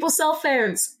throw people's cell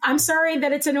phones. I'm sorry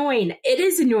that it's annoying. It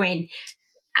is annoying.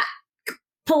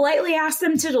 politely ask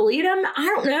them to delete them. I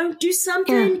don't know. Do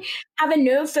something. Yeah. Have a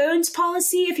no phones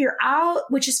policy if you're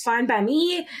out, which is fine by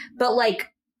me. But like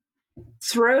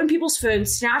throwing people's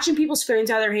phones, snatching people's phones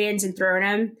out of their hands and throwing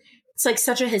them, it's like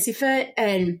such a hissy fit.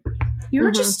 And you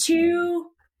were just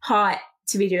too hot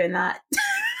to be doing that.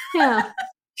 Yeah.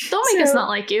 Don't make us not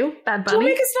like you, Bad Bunny. Don't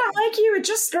make us not like you. It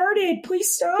just started.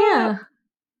 Please stop. Yeah.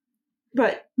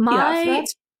 But my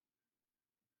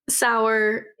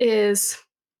sour is,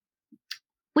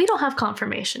 we don't have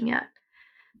confirmation yet,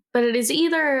 but it is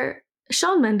either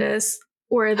Shawn Mendes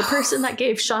or the person that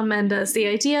gave Shawn Mendes the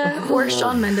idea, or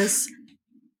Shawn Mendes'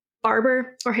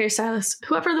 barber or hairstylist,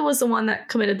 whoever was the one that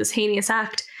committed this heinous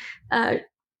act,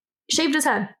 shaved his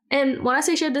head. And when I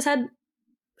say shaved his head,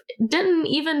 didn't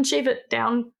even shave it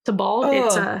down to bald.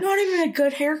 It's not even a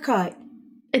good haircut.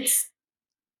 It's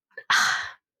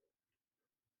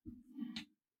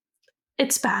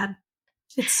bad.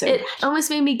 It's so bad. Almost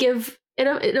made me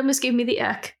it almost gave me the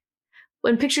ick.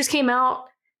 When pictures came out,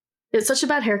 it's such a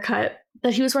bad haircut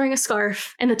that he was wearing a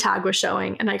scarf and the tag was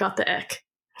showing, and I got the ick.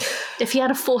 If he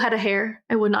had a full head of hair,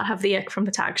 I would not have the ick from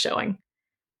the tag showing.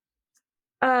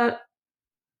 That's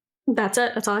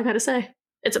it. That's all I gotta say.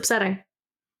 It's upsetting.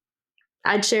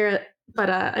 I'd share it, but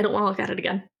I don't want to look at it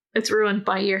again. It's ruined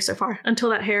my year so far. Until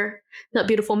that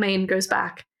beautiful mane goes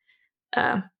back,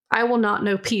 I will not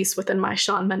know peace within my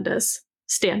Shawn Mendes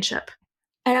standship.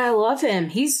 And I love him.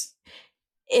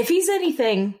 If he's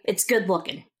anything, it's good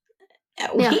looking.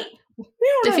 Yeah. We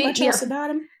don't know much else about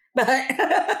him, but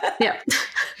yeah.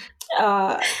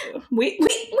 We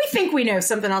think we know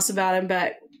something else about him,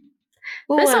 but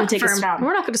we'll let him take his time.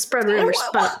 We're not going to spread rumors,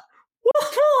 but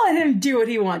we'll let him do what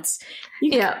he wants.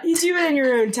 You do it in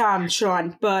your own time,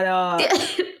 Sean. But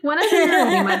whenever you're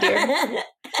ready, my dear.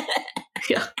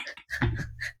 Yeah.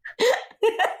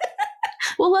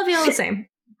 We'll love you all the same.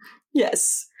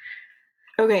 Yes.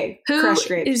 Okay. Who crush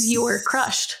grapes. Is your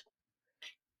crushed?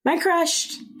 My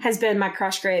crush has been my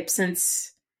crush grape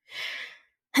since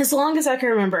as long as I can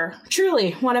remember.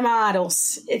 Truly, one of my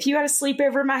idols. If you had a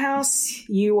sleepover at my house,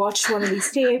 you watched one of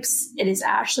these tapes. It is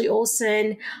Ashley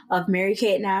Olsen of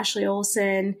Mary-Kate and Ashley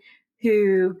Olsen,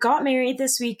 who got married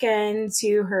this weekend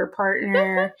to her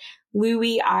partner,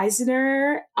 Louis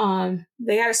Eisner.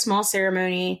 They had a small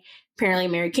ceremony. Apparently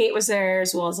Mary-Kate was there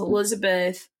as well as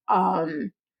Elizabeth.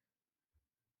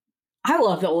 I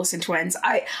love the Olsen twins.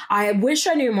 I wish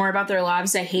I knew more about their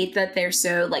lives. I hate that they're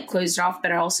so like closed off,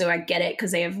 but I get it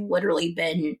because they have literally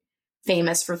been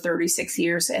famous for 36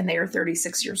 years and they are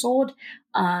 36 years old.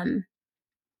 But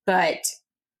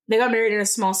they got married in a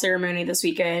small ceremony this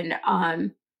weekend.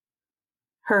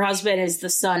 Her husband is the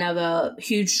son of a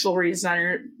huge jewelry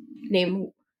designer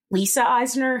named Lisa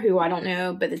Eisner, who I don't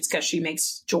know, but it's because she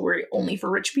makes jewelry only for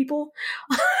rich people.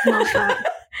 Love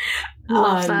that.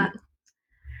 Love that.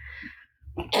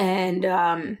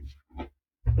 And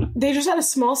they just had a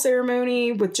small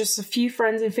ceremony with just a few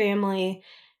friends and family.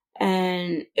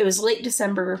 And it was late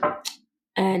December.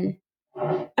 And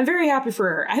I'm very happy for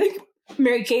her. I think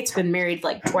Mary-Kate's been married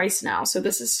like twice now. So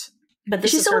this is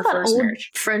her first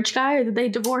marriage. French guy, or did they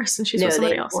divorce and she's with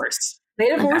somebody else?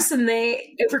 They divorced and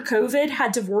they, over COVID,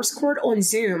 had divorce court on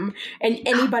Zoom and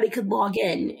anybody could log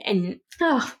in. And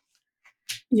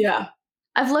yeah.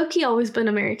 I've low-key always been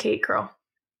a Mary-Kate girl.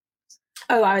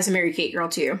 Oh, I was a Mary-Kate girl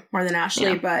too, more than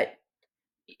Ashley, but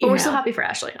we're still happy for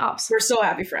Ashley. We're still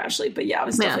happy for Ashley, but yeah, I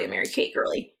was definitely a Mary-Kate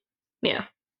girly. Yeah.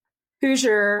 Who's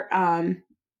your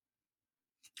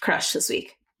crush this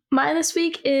week? Mine this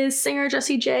week is singer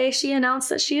Jessie J. She announced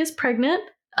that she is pregnant.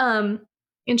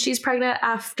 And she's pregnant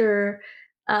after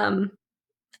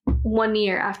 1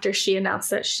 year after she announced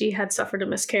that she had suffered a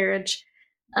miscarriage.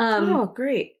 Oh,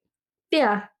 great.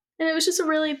 Yeah. And it was just a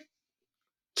really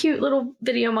cute little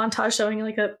video montage showing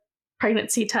like a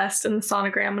pregnancy test and the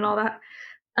sonogram and all that.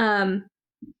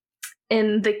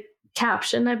 In the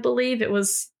caption, I believe it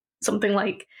was something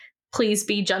like, "Please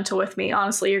be gentle with me.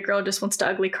 Honestly, your girl just wants to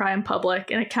ugly cry in public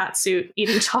in a cat suit,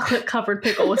 eating chocolate covered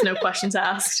pickle with no questions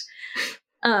asked."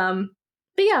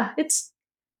 But yeah, it's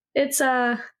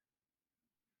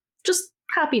just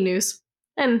happy news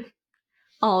and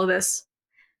all of this.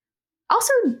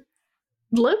 Also,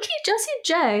 low-key Jessie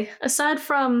J, aside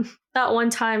from that one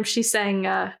time she sang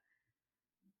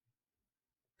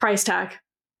Price Tag,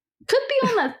 could be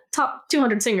on that top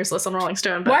 200 singers list on Rolling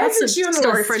Stone. But why that's isn't she on the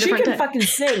list? For a she different can day. Fucking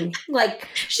sing. Like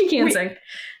she can sing.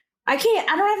 I don't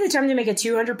have the time to make a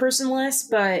 200 person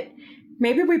list, but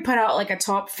maybe we put out like a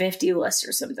top 50 list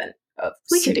or something.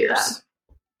 We could do that.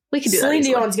 We could do that. Celine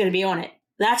Dion's going to be on it.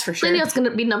 That's for sure. Celine Dion's going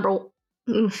to be number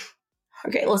one.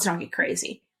 Okay, let's not get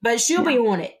crazy. But she'll be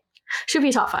on it. She'll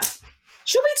be top 5.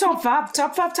 She'll be top 5,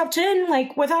 top 10,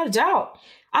 like, without a doubt.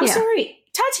 I'm sorry.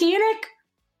 Titanic,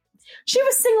 she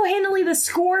was single-handedly the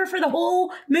score for the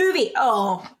whole movie.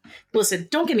 Oh, listen,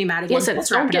 don't get me mad again. Listen,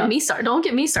 don't get me started. Don't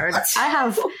get me started. I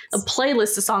have a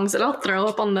playlist of songs that I'll throw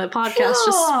up on the podcast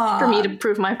just for me to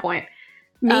prove my point.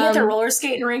 Me at the roller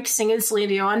skating rink singing Celine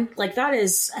Dion, like, that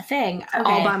is a thing. Okay.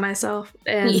 All by myself.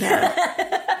 And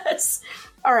yes.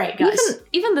 All right, guys.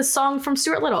 Even the song from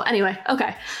Stuart Little. Anyway,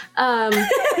 okay.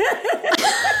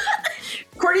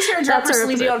 Courtney's going to drop her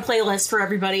Celine Dion playlist for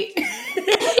everybody.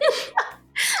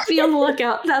 Be on the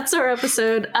lookout. That's our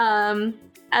episode.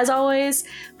 As always,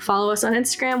 follow us on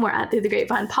Instagram. We're at Through the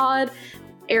Grapevine Pod.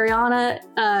 Ariana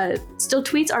still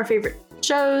tweets our favorite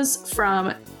shows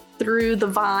from Through the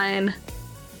Vine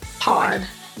Pod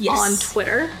on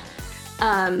Twitter.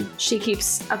 She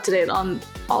keeps up to date on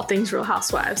all things Real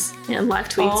Housewives and live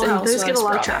tweets, and those get a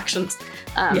lot of tractions.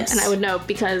 And I would know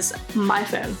because my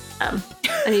phone, I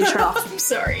need to turn off I'm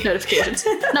sorry. notifications.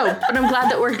 No, but I'm glad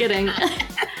that we're getting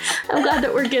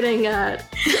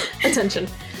attention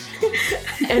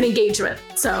and engagement.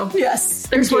 So yes,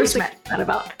 there's worse to get that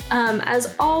about.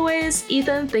 As always,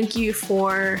 Ethan, thank you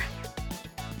for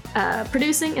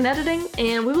producing and editing,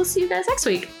 and we will see you guys next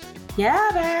week. Yeah,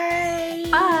 bye.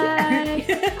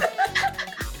 Bye.